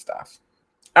stuff.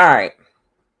 All right,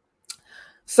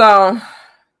 so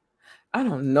I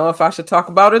don't know if I should talk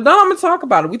about it. No, I'm gonna talk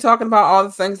about it. We're talking about all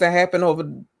the things that happened over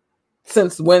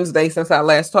since Wednesday, since I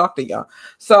last talked to y'all.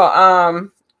 So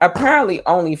apparently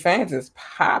OnlyFans is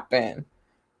popping.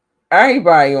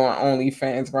 Everybody on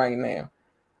OnlyFans right now.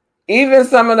 Even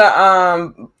some of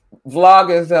the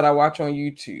vloggers that I watch on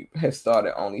YouTube have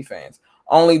started OnlyFans.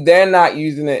 Only they're not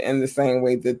using it in the same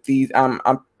way that these. I'm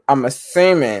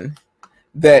assuming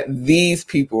that these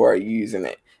people are using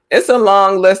it. It's a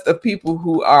long list of people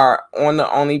who are on the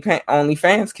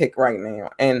OnlyFans kick right now,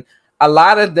 and a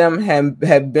lot of them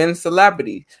have been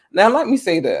celebrities. Now, let me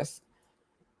say this.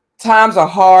 Times are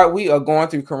hard. We are going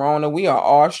through Corona. We are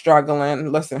all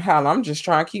struggling. Listen, hell, I'm just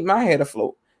trying to keep my head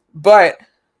afloat. But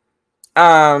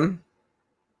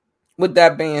with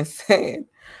that being said,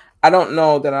 I don't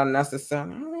know that I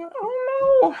necessarily, I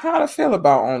don't know how to feel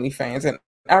about OnlyFans, and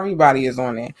everybody is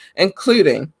on there,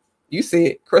 including, you see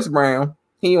it, Chris Brown.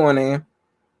 He on there.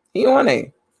 He's on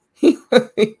there.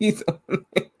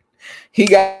 He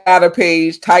got a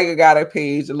page. Tiger got a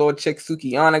page. The little chick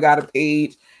Sukihana got a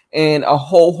page, and a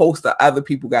whole host of other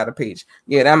people got a page.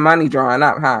 Yeah, that money drawing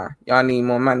up, huh? Y'all need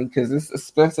more money because it's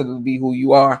expensive to be who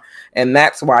you are, and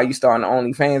that's why you start an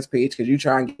OnlyFans page, because you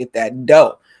trying to get that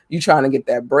dough. You trying to get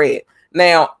that bread.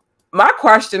 Now, my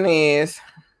question is,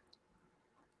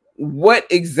 what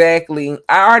exactly?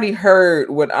 I already heard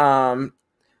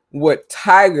what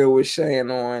Tiger was sharing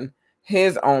on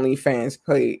his OnlyFans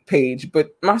page,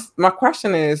 but my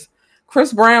question is,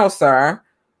 Chris Brown, sir,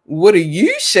 what are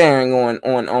you sharing on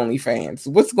OnlyFans?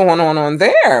 What's going on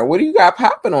there? What do you got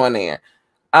popping on there?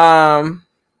 I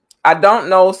don't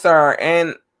know, sir,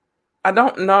 and I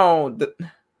don't know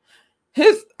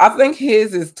I think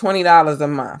his is $20 a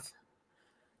month.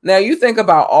 Now you think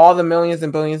about all the millions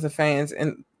and billions of fans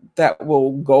and that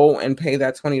will go and pay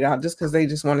that $20 just because they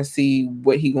just want to see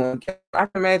what he going to give. I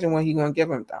can imagine what he going to give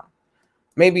them though.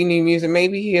 Maybe new music.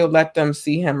 Maybe he'll let them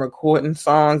see him recording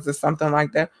songs or something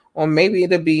like that. Or maybe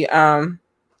it'll be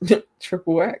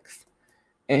Triple X,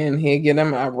 and he'll get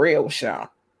him a real show.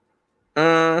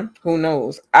 Who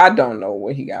knows? I don't know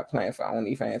what he got planned for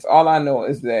OnlyFans. All I know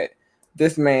is that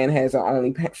this man has an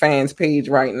OnlyFans page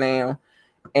right now,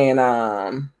 and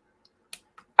I'm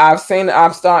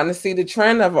starting to see the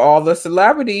trend of all the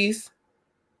celebrities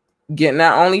getting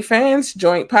that OnlyFans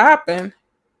joint popping.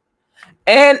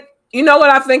 And you know what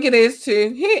I think it is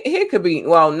too? He could be,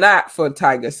 well, not for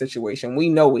Tiger's situation. We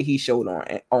know what he showed on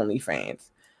OnlyFans.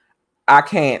 I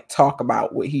can't talk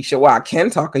about what he showed. Well, I can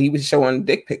talk. He was showing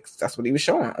dick pics. That's what he was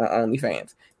showing on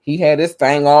OnlyFans. He had this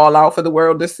thing all out for the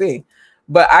world to see.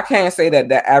 But I can't say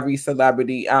that every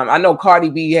celebrity. I know Cardi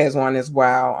B has one as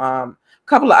well. A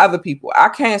couple of other people. I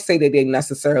can't say that they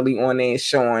necessarily on there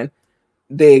showing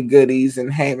their goodies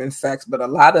and having sex, but a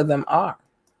lot of them are.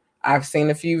 I've seen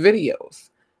a few videos.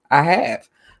 I have.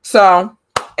 So,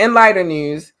 in lighter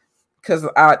news, because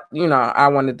I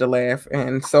wanted to laugh,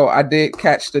 and so I did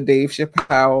catch the Dave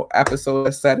Chappelle episode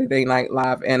of Saturday Night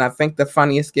Live, and I think the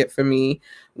funniest skit for me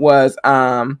was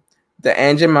the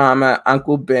Aunt Jemima,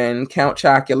 Uncle Ben, Count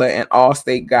Chocula, and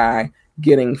Allstate guy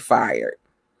getting fired.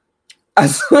 I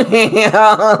swear,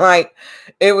 like,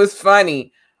 it was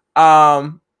funny.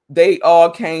 They all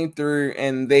came through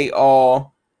and they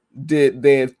all did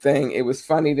their thing. It was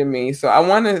funny to me. So I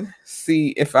want to see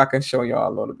if I can show y'all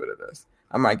a little bit of this.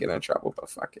 I might get in trouble, but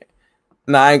fuck it.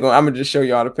 Nah, I'm gonna just show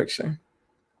y'all the picture.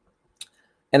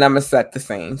 And I'm gonna set the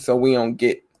scene so we don't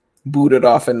get booted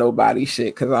off of nobody's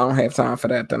shit, because I don't have time for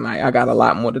that tonight. I got a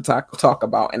lot more to talk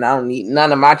about, and I don't need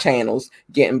none of my channels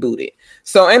getting booted.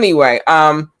 So anyway,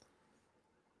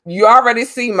 you already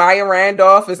see Maya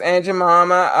Randolph as Aunt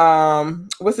Jemima.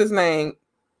 What's his name?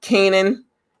 Keenan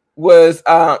was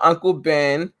Uncle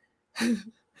Ben.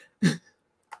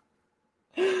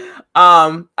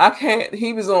 I can't.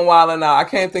 He was on Wild 'N Out. I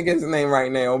can't think of his name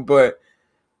right now, but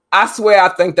I swear I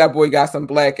think that boy got some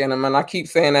black in him, and I keep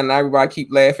saying that, and everybody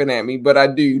keep laughing at me, but I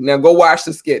do. Now go watch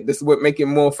the skit. This is what make it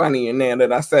more funny. Now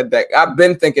that I said that, I've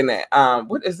been thinking that.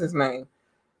 What is his name?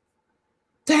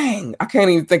 Dang, I can't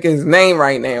even think of his name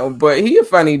right now, but he a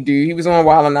funny dude. He was on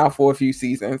Wild 'N Out for a few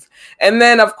seasons, and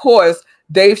then of course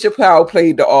Dave Chappelle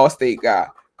played the Allstate guy.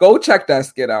 Go check that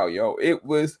skit out, yo. It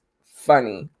was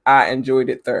funny. I enjoyed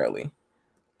it thoroughly.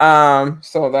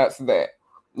 So that's that.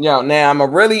 Yo, now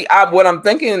what I'm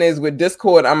thinking is with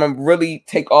Discord, I'm gonna really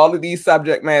take all of these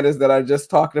subject matters that I just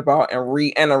talked about and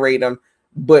reiterate them,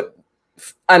 but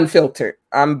unfiltered.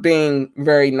 I'm being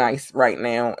very nice right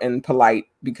now and polite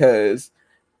because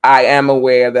I am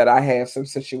aware that I have some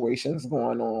situations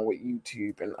going on with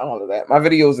YouTube and all of that. My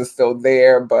videos are still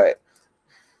there, but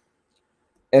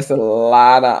it's a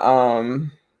lot of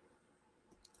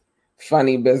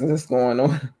funny business going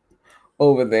on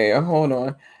over there. Hold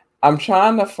on. I'm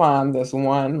trying to find this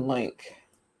one link.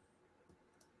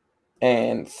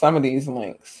 And some of these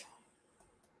links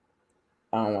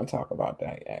I don't want to talk about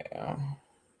that yet.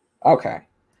 Okay.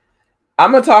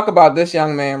 I'm going to talk about this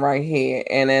young man right here,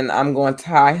 and then I'm going to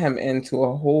tie him into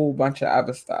a whole bunch of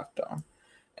other stuff, though.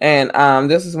 And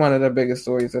this is one of the biggest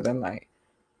stories of the night.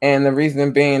 And the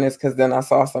reason being is because then I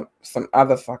saw some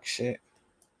other fuck shit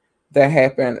that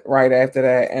happened right after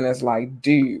that. And it's like,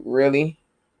 dude, really?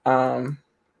 Hold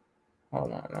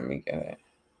on, let me get it.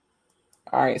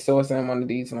 All right, so it's in one of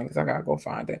these links. I gotta go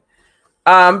find it.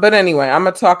 But anyway, I'm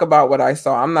gonna talk about what I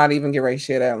saw. I'm not even getting ready to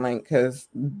share that link because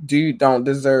dude don't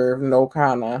deserve no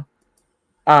kind of.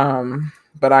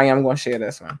 But I am gonna share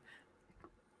this one.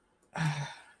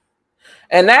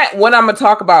 And that what I'm gonna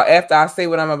talk about after I say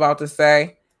what I'm about to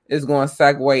say is going to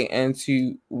segue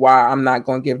into why I'm not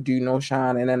going to give dude no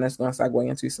shine, and then it's going to segue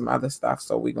into some other stuff.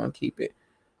 So we're going to keep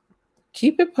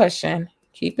it pushing.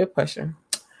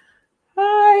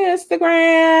 Hi,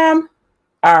 Instagram.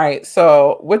 All right.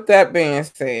 So with that being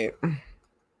said,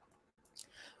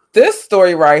 this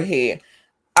story right here.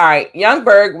 All right. Young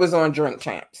Berg was on Drink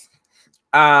Champs.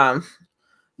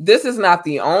 This is not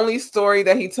the only story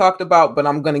that he talked about, but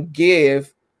I'm going to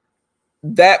give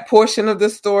that portion of the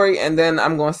story, and then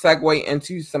I'm going to segue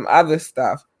into some other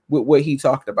stuff with what he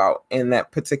talked about in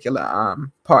that particular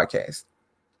podcast.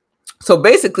 So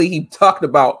basically, he talked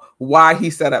about why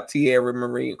he set up Tierra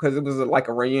Marie, because it was like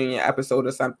a reunion episode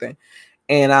or something.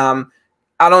 And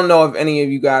I don't know if any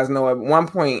of you guys know, at one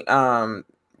point,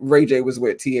 Ray J was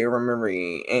with Tierra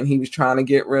Marie, and he was trying to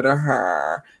get rid of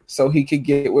her so he could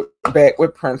get back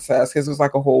with Princess, because it was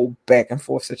like a whole back and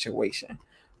forth situation.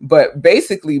 But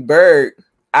basically, Berg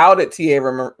outed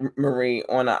Tierra Marie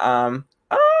on a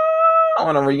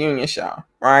reunion show,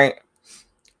 right?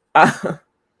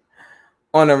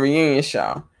 On a reunion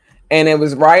show. And it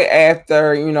was right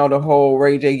after, the whole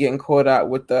Ray J getting caught up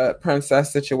with the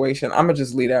Princess situation. I'm going to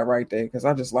just leave that right there because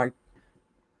I just want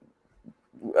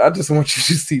you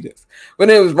to see this. But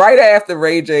it was right after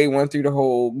Ray J went through the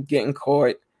whole getting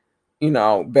caught,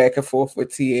 back and forth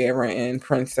with Tierra and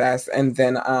Princess. And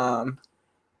then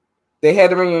they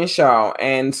had the reunion show.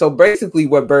 And so basically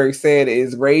what Berg said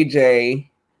is Ray J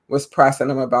was pressing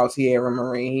him about Tierra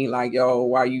Marie. He like, yo,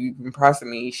 why you even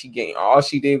pressing me? All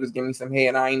she did was give me some head,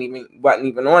 and I wasn't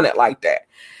even on it like that.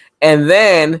 And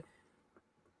then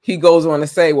he goes on to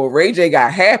say, well, Ray J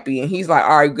got happy, and he's like,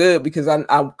 all right, good, because I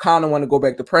kind of want to go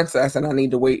back to Princess, and I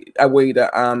need to wait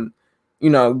to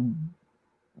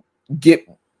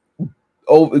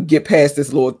get past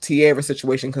this little Tierra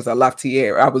situation, because I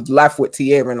was left with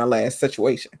Tierra in the last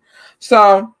situation.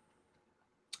 So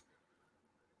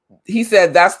he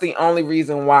said that's the only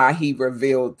reason why he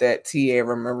revealed that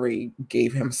Tierra Marie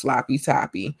gave him sloppy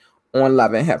toppy on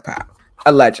Love and Hip Hop,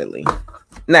 allegedly.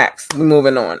 Next, we're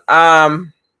moving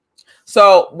on.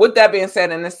 So with that being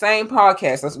said, in the same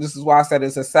podcast, this is why I said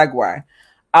it's a segue.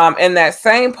 In that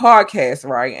same podcast,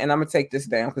 right, and I'm gonna take this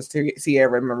down because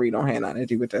Tierra Marie don't have nothing to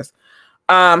do with this.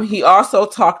 He also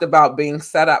talked about being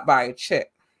set up by a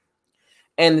chick.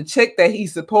 And the chick that he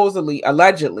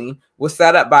allegedly was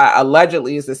set up by,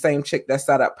 allegedly is the same chick that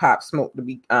set up Pop Smoke to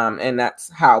be, and that's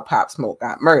how Pop Smoke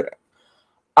got murdered.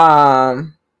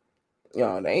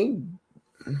 They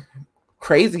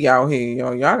crazy out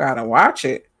here, y'all gotta watch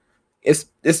it. It's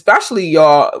especially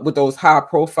y'all with those high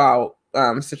profile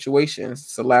situations,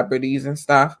 celebrities and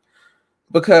stuff,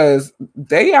 because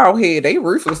they out here, they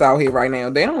ruthless out here right now.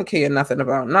 They don't care nothing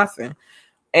about nothing.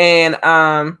 And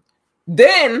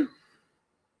then.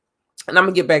 And I'm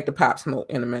going to get back to Pop Smoke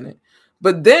in a minute.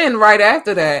 But then right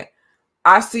after that,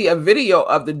 I see a video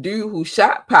of the dude who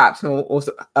shot Pop Smoke, or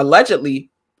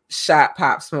allegedly shot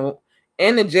Pop Smoke,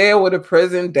 in the jail with a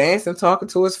prison, dancing, talking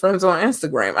to his friends on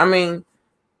Instagram. I mean,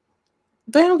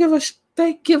 they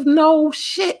give no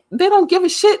shit. They don't give a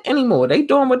shit anymore. They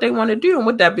doing what they want to do. And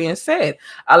with that being said,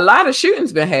 a lot of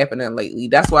shootings been happening lately.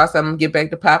 That's why I said I'm going to get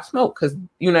back to Pop Smoke, because,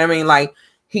 you know what I mean? Like,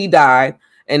 he died.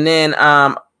 And then,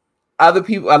 a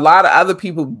lot of other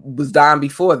people was dying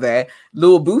before that.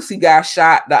 Lil Boosie got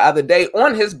shot the other day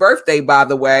on his birthday, by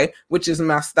the way, which is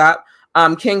messed up.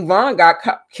 King Von got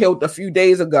killed a few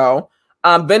days ago.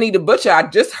 Benny the Butcher, I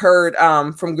just heard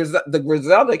from the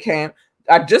Griselda camp.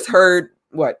 I just heard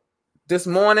this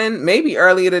morning, maybe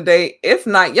earlier today, if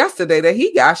not yesterday, that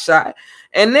he got shot.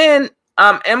 And then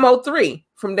MO3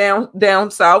 from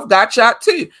down south got shot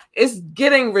too. It's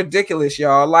getting ridiculous,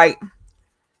 y'all. Like,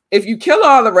 if you kill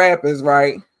all the rappers,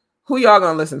 right, who y'all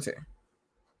gonna listen to?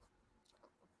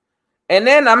 And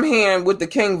then I'm hearing with the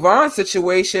King Von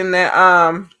situation that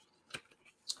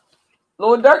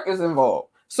Lil Durk is involved.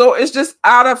 So it's just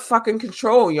out of fucking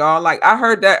control, y'all. Like, I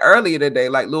heard that earlier today,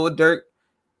 like Lil Durk,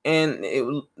 and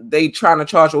they trying to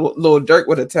charge Lil Durk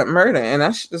with attempt murder, and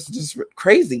that's just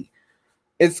crazy.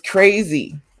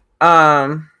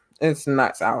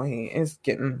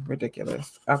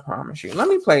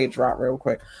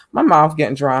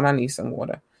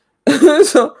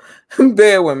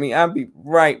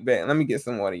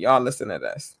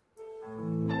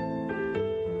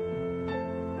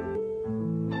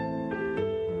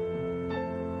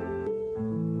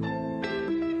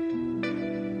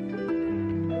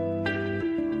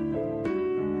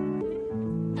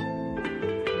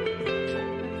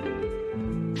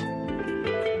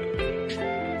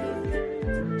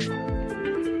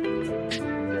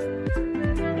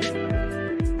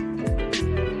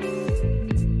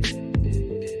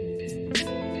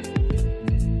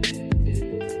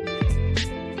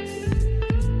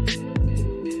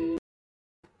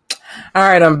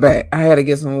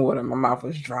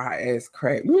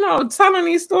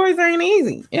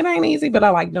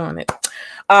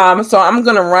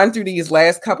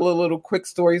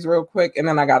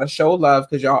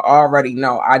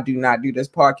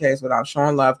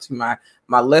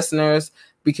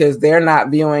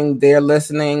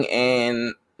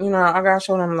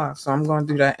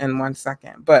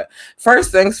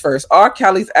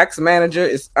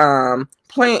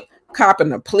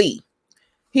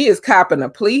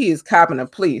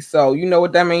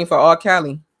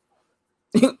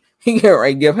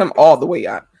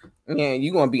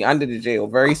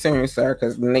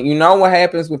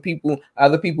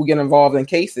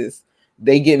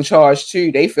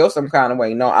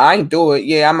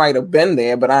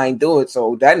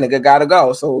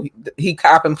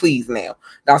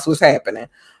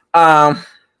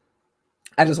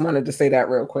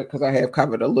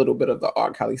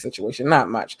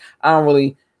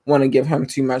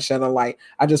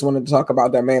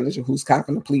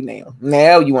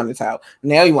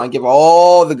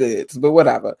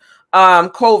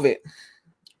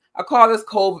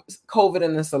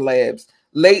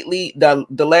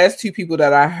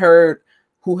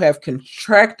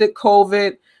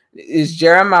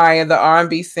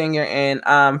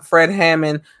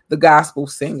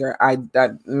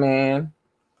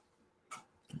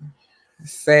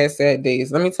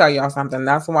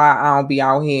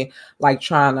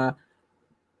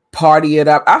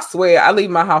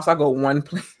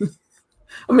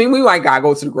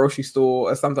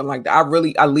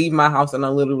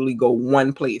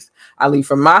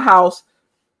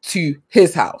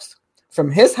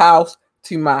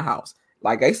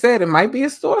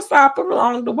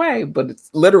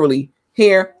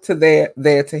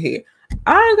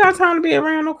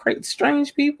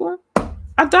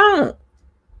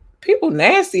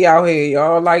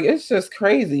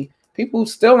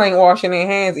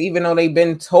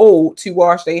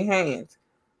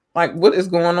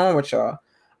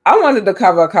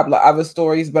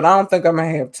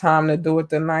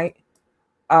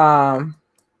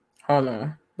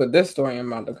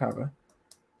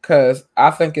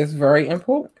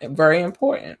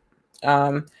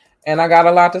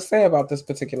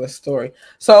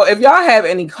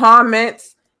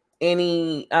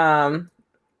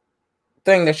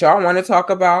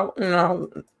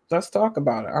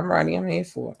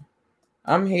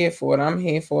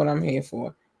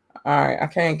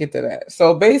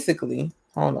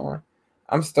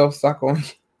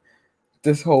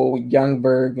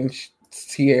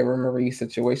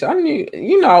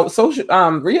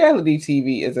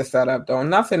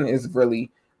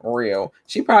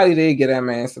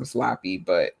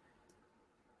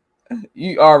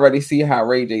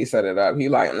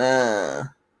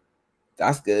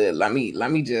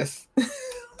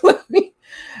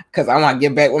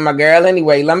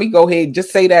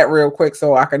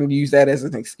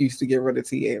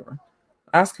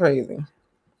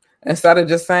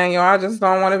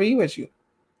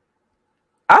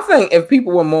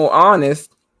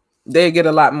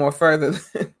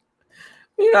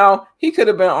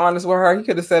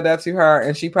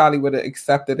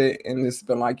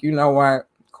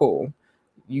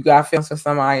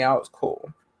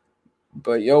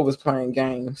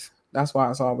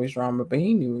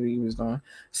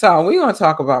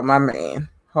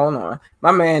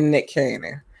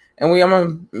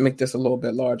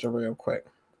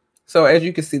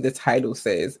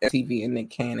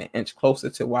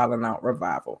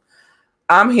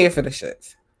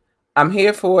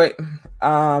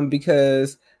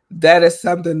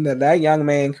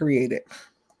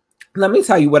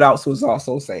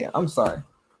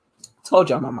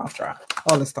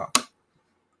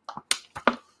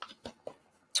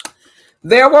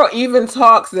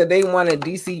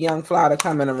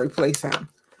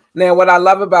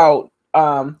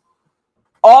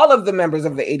 all of the members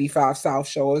of the 85 South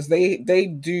shows, they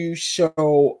do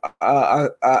show a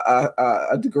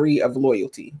degree of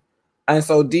loyalty. And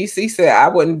so DC said I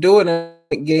wouldn't do it, and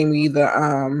it gave me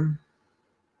the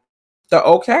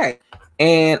okay.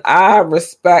 And I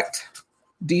respect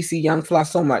DC Young Fly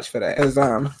so much for that. As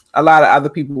a lot of other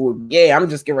people would, yeah, I'm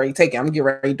just getting ready to take it. I'm getting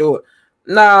ready to do it.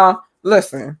 Nah,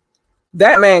 listen,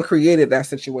 that man created that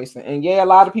situation. And yeah, a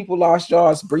lot of people lost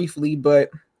jobs briefly,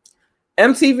 but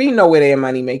MTV know where their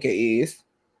money maker is.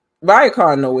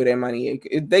 Viacom know where their money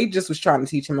is. They just was trying to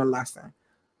teach him a lesson.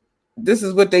 This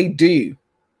is what they do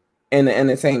in the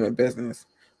entertainment business.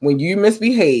 When you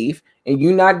misbehave and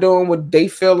you're not doing what they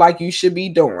feel like you should be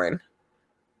doing,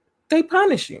 they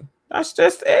punish you. That's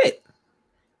just it.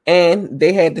 And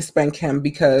they had to spank him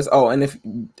because, and if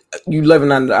you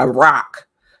living under a rock,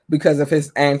 because of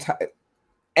his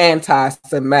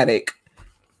anti-Semitic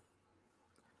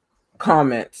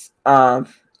comments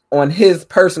on his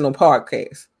personal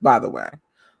podcast, by the way.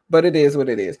 But it is what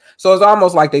it is. So it's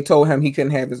almost like they told him he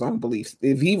couldn't have his own beliefs.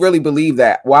 If he really believed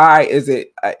that, why is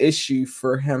it an issue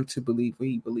for him to believe what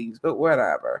he believes? But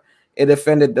whatever. It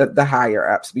offended the higher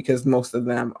ups because most of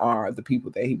them are the people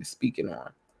that he was speaking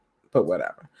on. But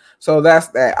whatever. So that's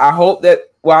that. I hope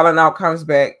that Wild 'N Out comes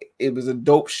back. It was a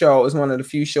dope show. It's one of the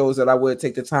few shows that I would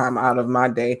take the time out of my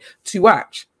day to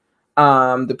watch.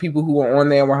 The people who were on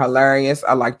there were hilarious.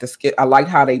 I like the skit. I like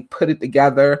how they put it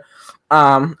together.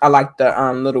 I like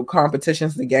the little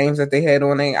competitions, the games that they had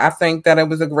on there. I think that it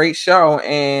was a great show,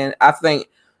 and I think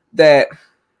that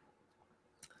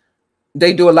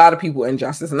they do a lot of people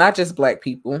injustice, not just black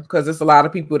people, because there's a lot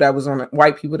of people that was on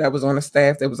white people that was on the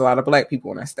staff. There was a lot of black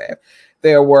people on that staff.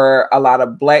 There were a lot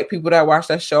of black people that watched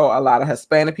that show, a lot of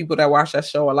Hispanic people that watched that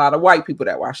show, a lot of white people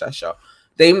that watched that show.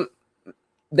 They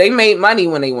made money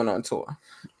when they went on tour,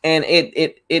 and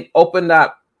it opened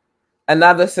up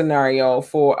another scenario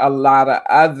for a lot of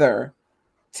other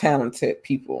talented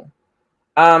people.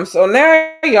 So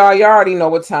now y'all already know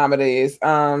what time it is.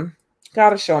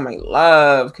 Gotta show my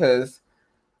love because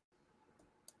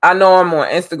I know I'm on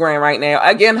Instagram right now.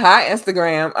 Again, hi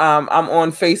Instagram. I'm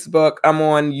on Facebook. I'm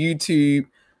on YouTube.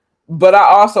 But I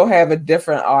also have a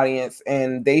different audience,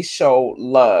 and they show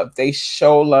love. They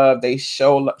show love. They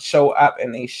show up,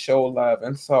 and they show love.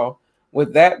 And so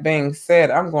with that being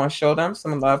said, I'm going to show them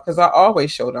some love because I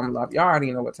always show them love. Y'all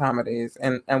already know what time it is,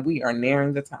 and we are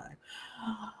nearing the time.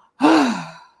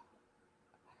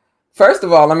 First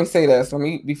of all, let me say this.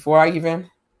 Before I even...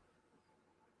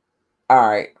 All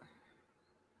right.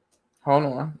 Hold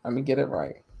on. Let me get it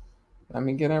right.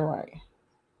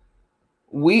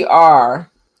 We are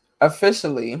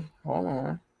officially... Hold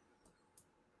on.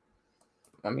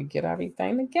 Let me get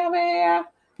everything together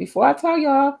before I tell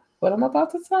y'all what I'm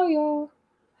about to tell y'all.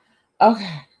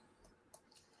 Okay.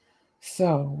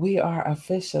 So we are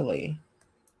officially...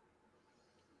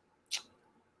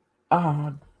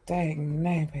 Oh, dang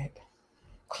nabbit.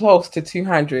 Close to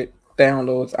 200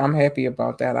 downloads. I'm happy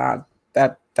about that.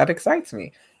 That excites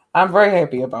me. I'm very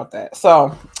happy about that.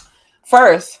 So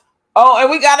first,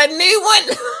 and we got a new one.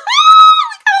 We got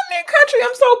a new country.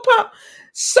 I'm so pumped.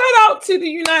 Shout out to the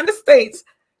United States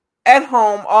at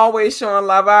home, always showing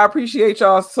love. I appreciate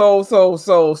y'all so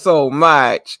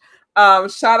much.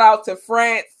 Shout out to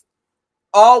France,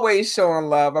 always showing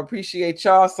love. I appreciate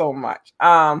y'all so much.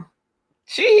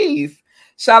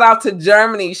 Shout out to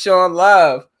Germany, showing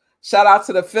love. Shout out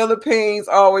to the Philippines,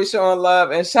 always showing love.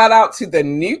 And shout out to the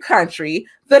new country,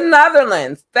 the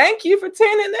Netherlands. Thank you for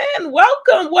tuning in.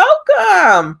 Welcome.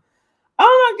 Oh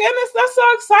my goodness, that's so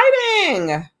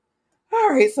exciting. All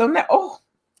right, so now,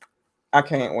 I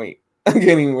can't wait. I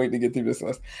can't even wait to get through this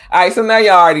list. All right, so now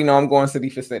y'all already know I'm going city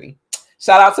for city.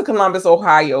 Shout out to Columbus,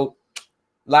 Ohio.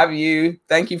 Love you.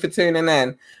 Thank you for tuning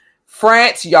in.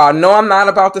 France, y'all know I'm not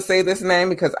about to say this name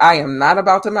because I am not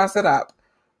about to mess it up.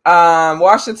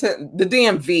 Washington, the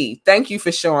DMV, thank you for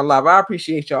showing love. I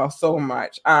appreciate y'all so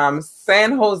much.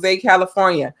 San Jose,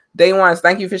 California, day ones,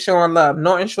 thank you for showing love.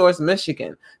 Norton Shores,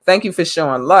 Michigan, thank you for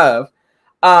showing love.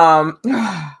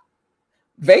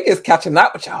 Vegas catching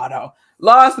up with y'all though.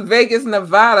 Las Vegas,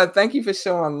 Nevada, thank you for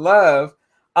showing love.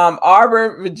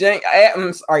 Ashburn, Virginia.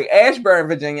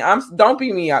 Don't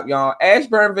beat me up, y'all.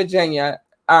 Ashburn, Virginia.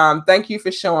 Thank you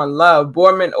for showing love.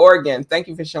 Boardman, Oregon, thank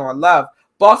you for showing love.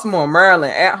 Baltimore,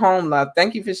 Maryland, at home love.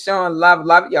 Thank you for showing love.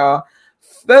 Love y'all.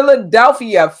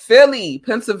 Philadelphia, Philly,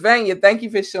 Pennsylvania, thank you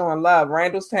for showing love.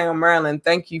 Randallstown, Maryland,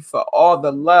 thank you for all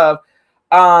the love.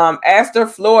 Astor,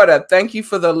 Florida, thank you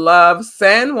for the love.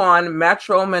 San Juan,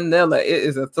 Metro Manila, it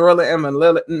is a thriller in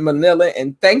Manila,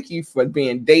 and thank you for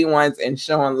being day ones and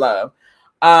showing love.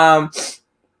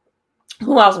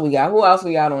 Who else we got? Who else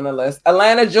we got on the list?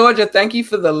 Atlanta, Georgia. Thank you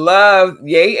for the love.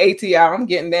 Yay, ATI. I'm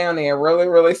getting down there really,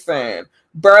 really soon.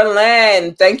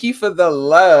 Berlin. Thank you for the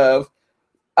love.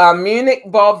 Munich,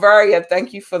 Bavaria.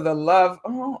 Thank you for the love.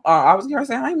 Oh, I was gonna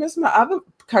say I miss my other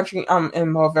country.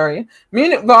 In Bavaria.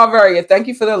 Munich, Bavaria. Thank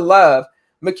you for the love.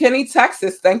 McKinney,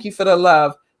 Texas. Thank you for the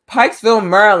love. Pikesville,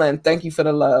 Maryland. Thank you for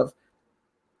the love.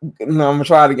 No, I'm gonna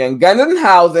try it again.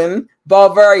 Gundenhausen,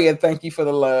 Bavaria. Thank you for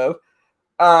the love.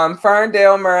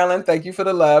 Ferndale, Maryland. Thank you for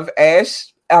the love.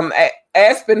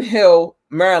 Aspen Hill,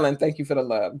 Maryland. Thank you for the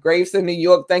love. Gravesend, New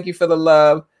York. Thank you for the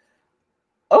love.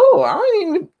 Oh, I don't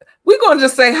even. We're gonna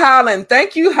just say Holland.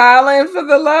 Thank you, Holland, for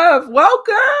the love.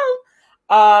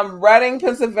 Welcome. Reading,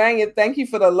 Pennsylvania. Thank you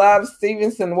for the love.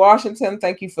 Stevenson, Washington.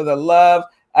 Thank you for the love.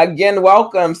 Again,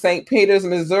 welcome. St. Peters,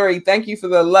 Missouri. Thank you for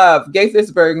the love.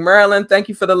 Gaithersburg, Maryland. Thank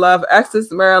you for the love. Essex,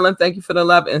 Maryland. Thank you for the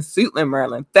love. And Suitland,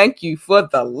 Maryland. Thank you for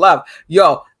the love.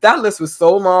 Yo, that list was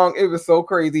so long. It was so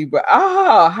crazy. But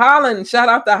Holland. Shout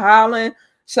out to Holland.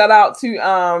 Shout out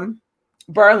to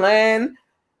Berlin,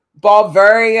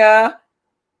 Bavaria,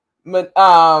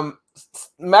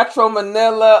 Metro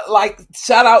Manila. Like,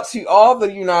 shout out to all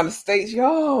the United States.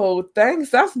 Yo, thanks.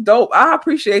 That's dope. I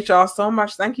appreciate y'all so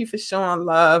much. Thank you for showing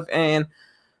love. And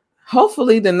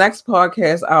hopefully the next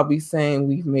podcast I'll be saying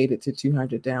we've made it to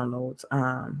 200 downloads.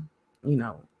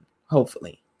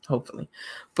 Hopefully.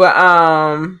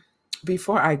 But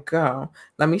before I go,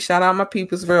 let me shout out my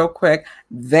peoples real quick.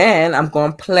 Then I'm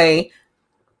gonna play.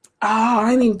 Oh, I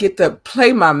didn't even get to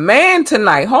play my man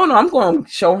tonight. Hold on, I'm going to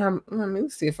show him. Let me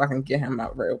see if I can get him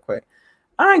out real quick.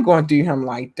 I ain't going to do him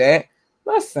like that.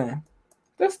 Listen,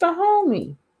 that's the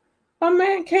homie. My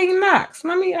man, King Knox.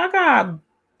 I got to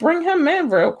bring him in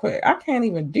real quick. I can't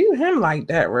even do him like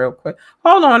that real quick.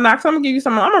 Hold on, Knox. I'm going to give you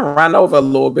some. I'm going to run over a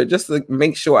little bit just to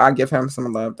make sure I give him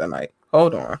some love tonight.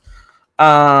 Hold on.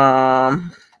 I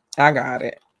got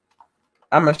it.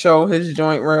 I'm going to show his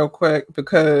joint real quick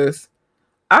because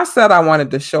I said I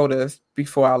wanted to show this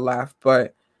before I left,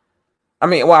 but I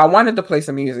wanted to play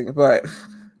some music, but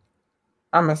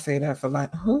I'm going to say that for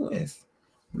like, who is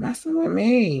messing with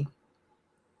me?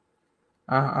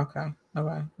 Okay.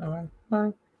 All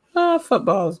right.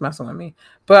 Football is messing with me.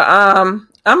 But I'm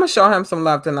going to show him some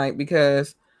love tonight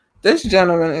because this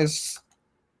gentleman is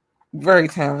very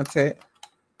talented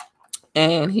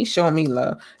and he's showing me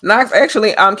love. Knox,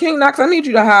 actually, King Knox, I need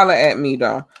you to holler at me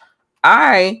though.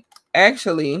 I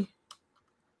actually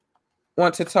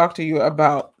want to talk to you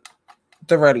about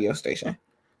the radio station.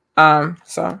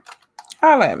 So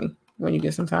holler at me when you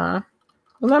get some time.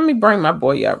 Let me bring my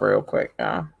boy up real quick.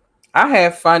 I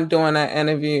had fun doing that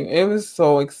interview. It was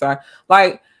so exciting.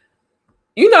 Like,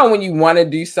 when you want to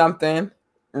do something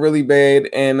really bad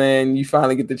and then you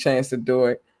finally get the chance to do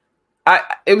it.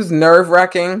 It was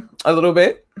nerve-wracking a little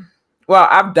bit. Well,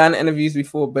 I've done interviews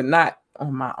before, but not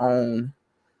on my own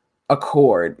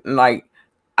accord. Like,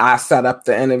 I set up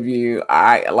the interview.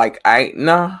 I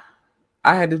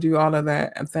had to do all of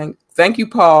that. And thank you,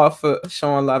 Paul, for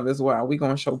showing love as well. We're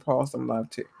gonna show Paul some love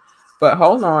too. But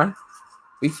hold on.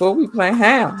 Before we play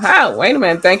wait a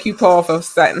minute. Thank you, Paul, for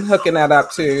hooking that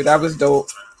up too. That was dope.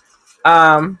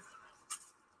 But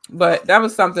that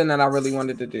was something that I really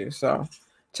wanted to do. So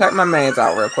check my mans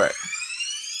out real quick.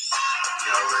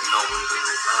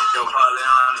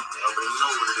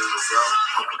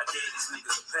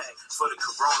 For the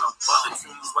corona,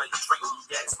 volunteers while you drink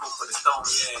yak smoke for the stone.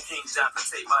 Yeah, King Johnson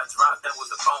take my drop, that was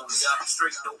a bonus. Yeah,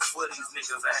 straight dope for these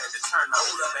niggas, I had to turn up.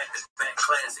 Back to back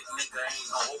classic, nigga, ain't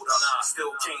no hold up.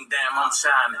 Still King, damn, I'm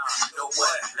shining. You know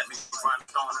what? Let me run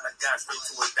on it, I got straight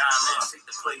to a diamond. Shake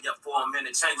the play up for a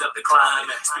minute, change up the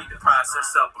climate. Speed the process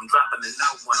up, I'm dropping the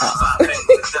no one. 5 bang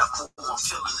with the devil, I'm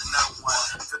killing the no one.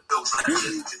 The dope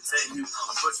legends continue,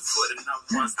 I'm pushing for the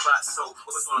number one spot. So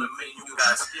what's on the menu? You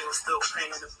guys still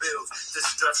paying the bills.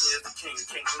 Just address me as the king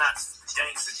Knox.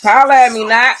 Holla at me,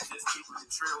 Knox. Just keeping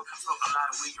it true. Smoke a lot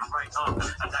of weed and right on.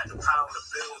 I got the power to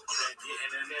build.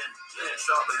 Getting it in. Yeah,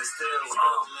 sharpen the steel.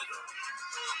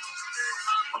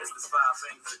 It's the 5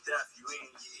 fingers of death. You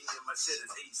in your ear. My shit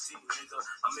is HD, nigga.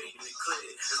 I'm making it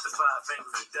clear. It's the 5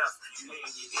 fingers of death. You in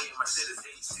your ear. My shit is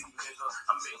HD, nigga.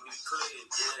 I'm making it clear.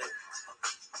 Yeah.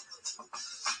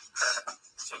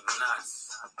 King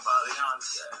Knox. Polyana,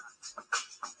 yeah.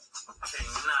 King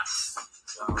Knox.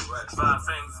 Right. 5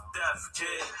 fingers of death,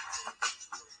 kid.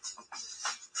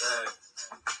 Yeah.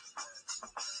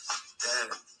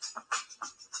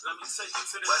 Let me take you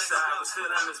to the west side. We're still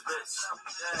in this bitch.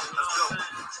 Yeah, let's go.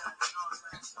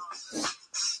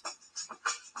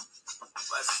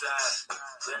 West side.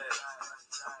 Yeah.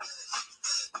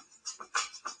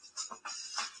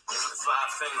 It's the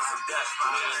 5 fingers of death.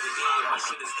 Me in the air, my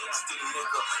shit is HD,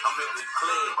 nigga. I'm in the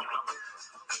clear.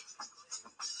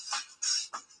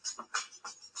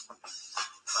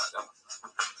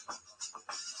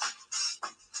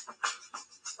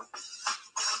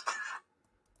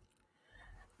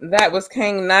 That was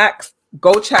King Knox.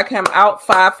 Go check him out.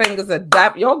 5 Fingers of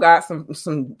Death. Y'all got some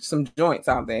joints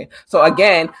out there. So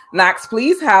again, Knox,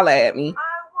 please holla at me.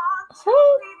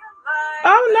 Who?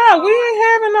 Oh no, we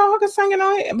ain't having no hooker singing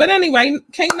on here. But anyway,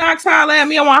 King Knox, holla at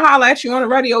me. I want to holla at you on a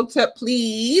radio tip,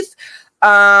 please.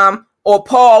 Or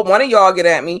Paul, one of y'all get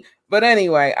at me. But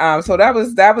anyway, so that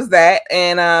was that,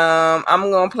 and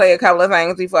I'm gonna play a couple of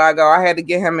things before I go. I had to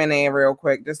get him in there real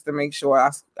quick just to make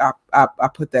sure I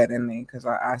put that in there because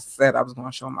I said I was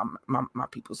gonna show my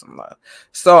people some love.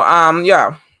 So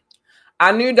yeah,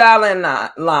 our new dial-in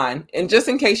line, and just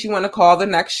in case you want to call the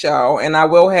next show, and I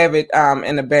will have it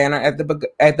in the banner at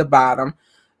the bottom.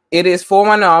 It is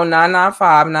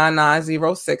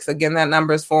 410-995-9906. Again, that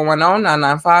number is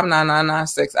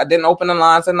 410-995-9996. I didn't open the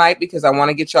line tonight because I want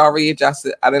to get y'all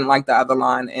readjusted. I didn't like the other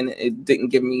line, and it didn't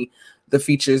give me the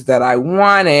features that I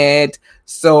wanted.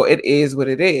 So it is what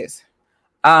it is.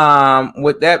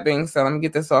 With that being said, let me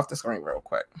get this off the screen real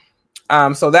quick.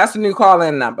 So that's the new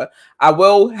call-in number. I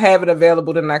will have it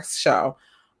available the next show.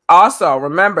 Also,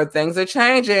 remember, things are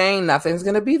changing. Nothing's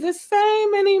going to be the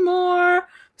same anymore.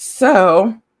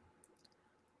 So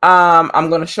I'm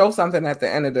going to show something at the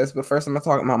end of this, but first I'm going to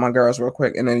talk about my girls real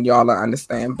quick, and then y'all will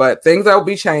understand. But things will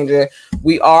be changing.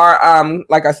 We are,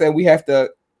 like I said, we have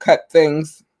to cut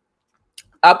things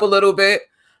up a little bit,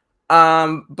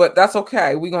 but that's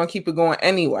okay. We're going to keep it going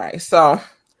anyway. So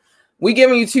we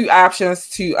giving you 2 options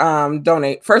to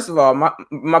donate. First of all,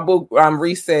 my boo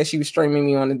Reese said she was streaming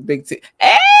me on the big TV.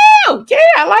 Oh, yeah,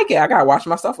 I like it. I gotta watch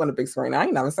myself on the big screen. I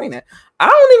ain't never seen that.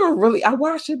 I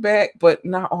watch it back, but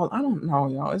not all. I don't know,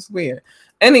 y'all. It's weird.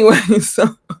 Anyway, so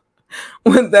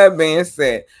with that being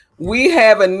said, we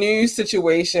have a new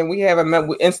situation. We have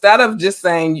instead of just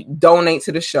saying donate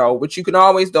to the show, which you can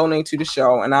always donate to the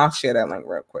show, and I'll share that link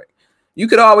real quick. You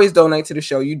could always donate to the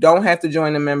show. You don't have to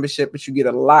join the membership, but you get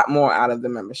a lot more out of the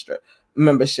membership.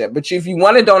 But if you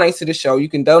want to donate to the show, you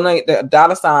can donate the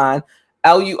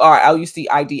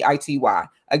 $LURLUCIDITY.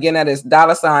 Again, that is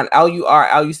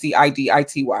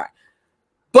 $LURLUCIDITY.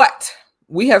 But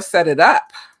we have set it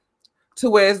up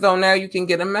to where as though now you can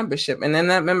get a membership. And in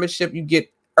that membership, you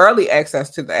get early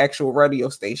access to the actual radio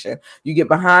station. You get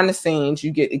behind the scenes.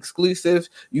 You get exclusive.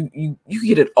 You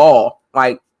get it all.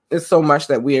 Like, it's so much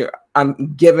that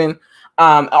I'm giving.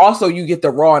 Also, you get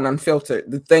the raw and unfiltered,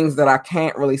 the things that I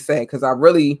can't really say because I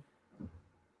really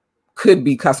could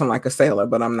be cussing like a sailor,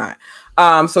 but I'm not.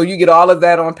 So you get all of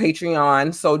that on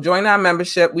Patreon. So join our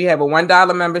membership. We have a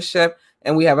 $1 membership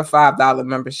and we have a $5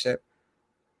 membership.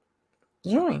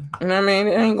 Join. You know what I mean?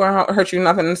 It ain't going to hurt you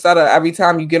nothing. Instead of every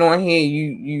time you get on here,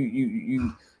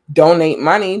 you donate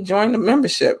money, join the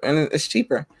membership, and it's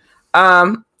cheaper.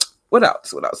 What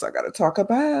else? What else I got to talk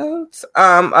about?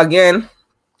 Again,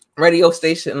 radio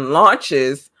station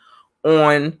launches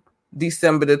on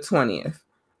December the 20th.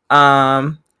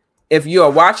 If you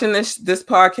are watching this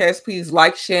podcast, please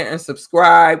like, share, and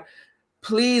subscribe.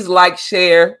 Please like,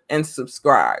 share, and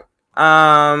subscribe.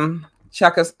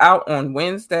 Check us out on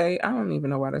Wednesday. I don't even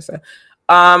know what I said.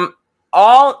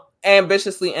 All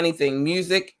Ambitiously Anything,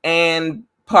 music and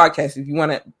podcast. If you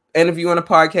want to interview on a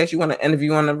podcast, you want to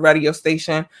interview on a radio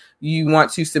station, you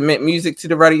want to submit music to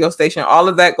the radio station, all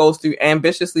of that goes through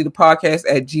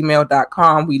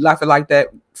ambitiouslythepodcast@gmail.com. We left it like that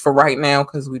for right now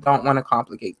because we don't want to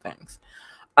complicate things.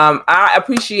 I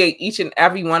appreciate each and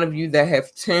every one of you that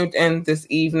have tuned in this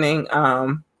evening.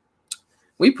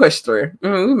 We pushed through.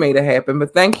 We made it happen.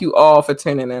 But thank you all for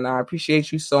tuning in. I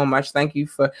appreciate you so much. Thank you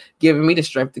for giving me the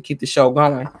strength to keep the show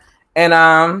going.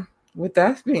 And with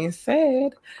that being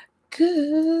said,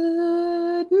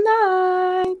 good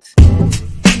night.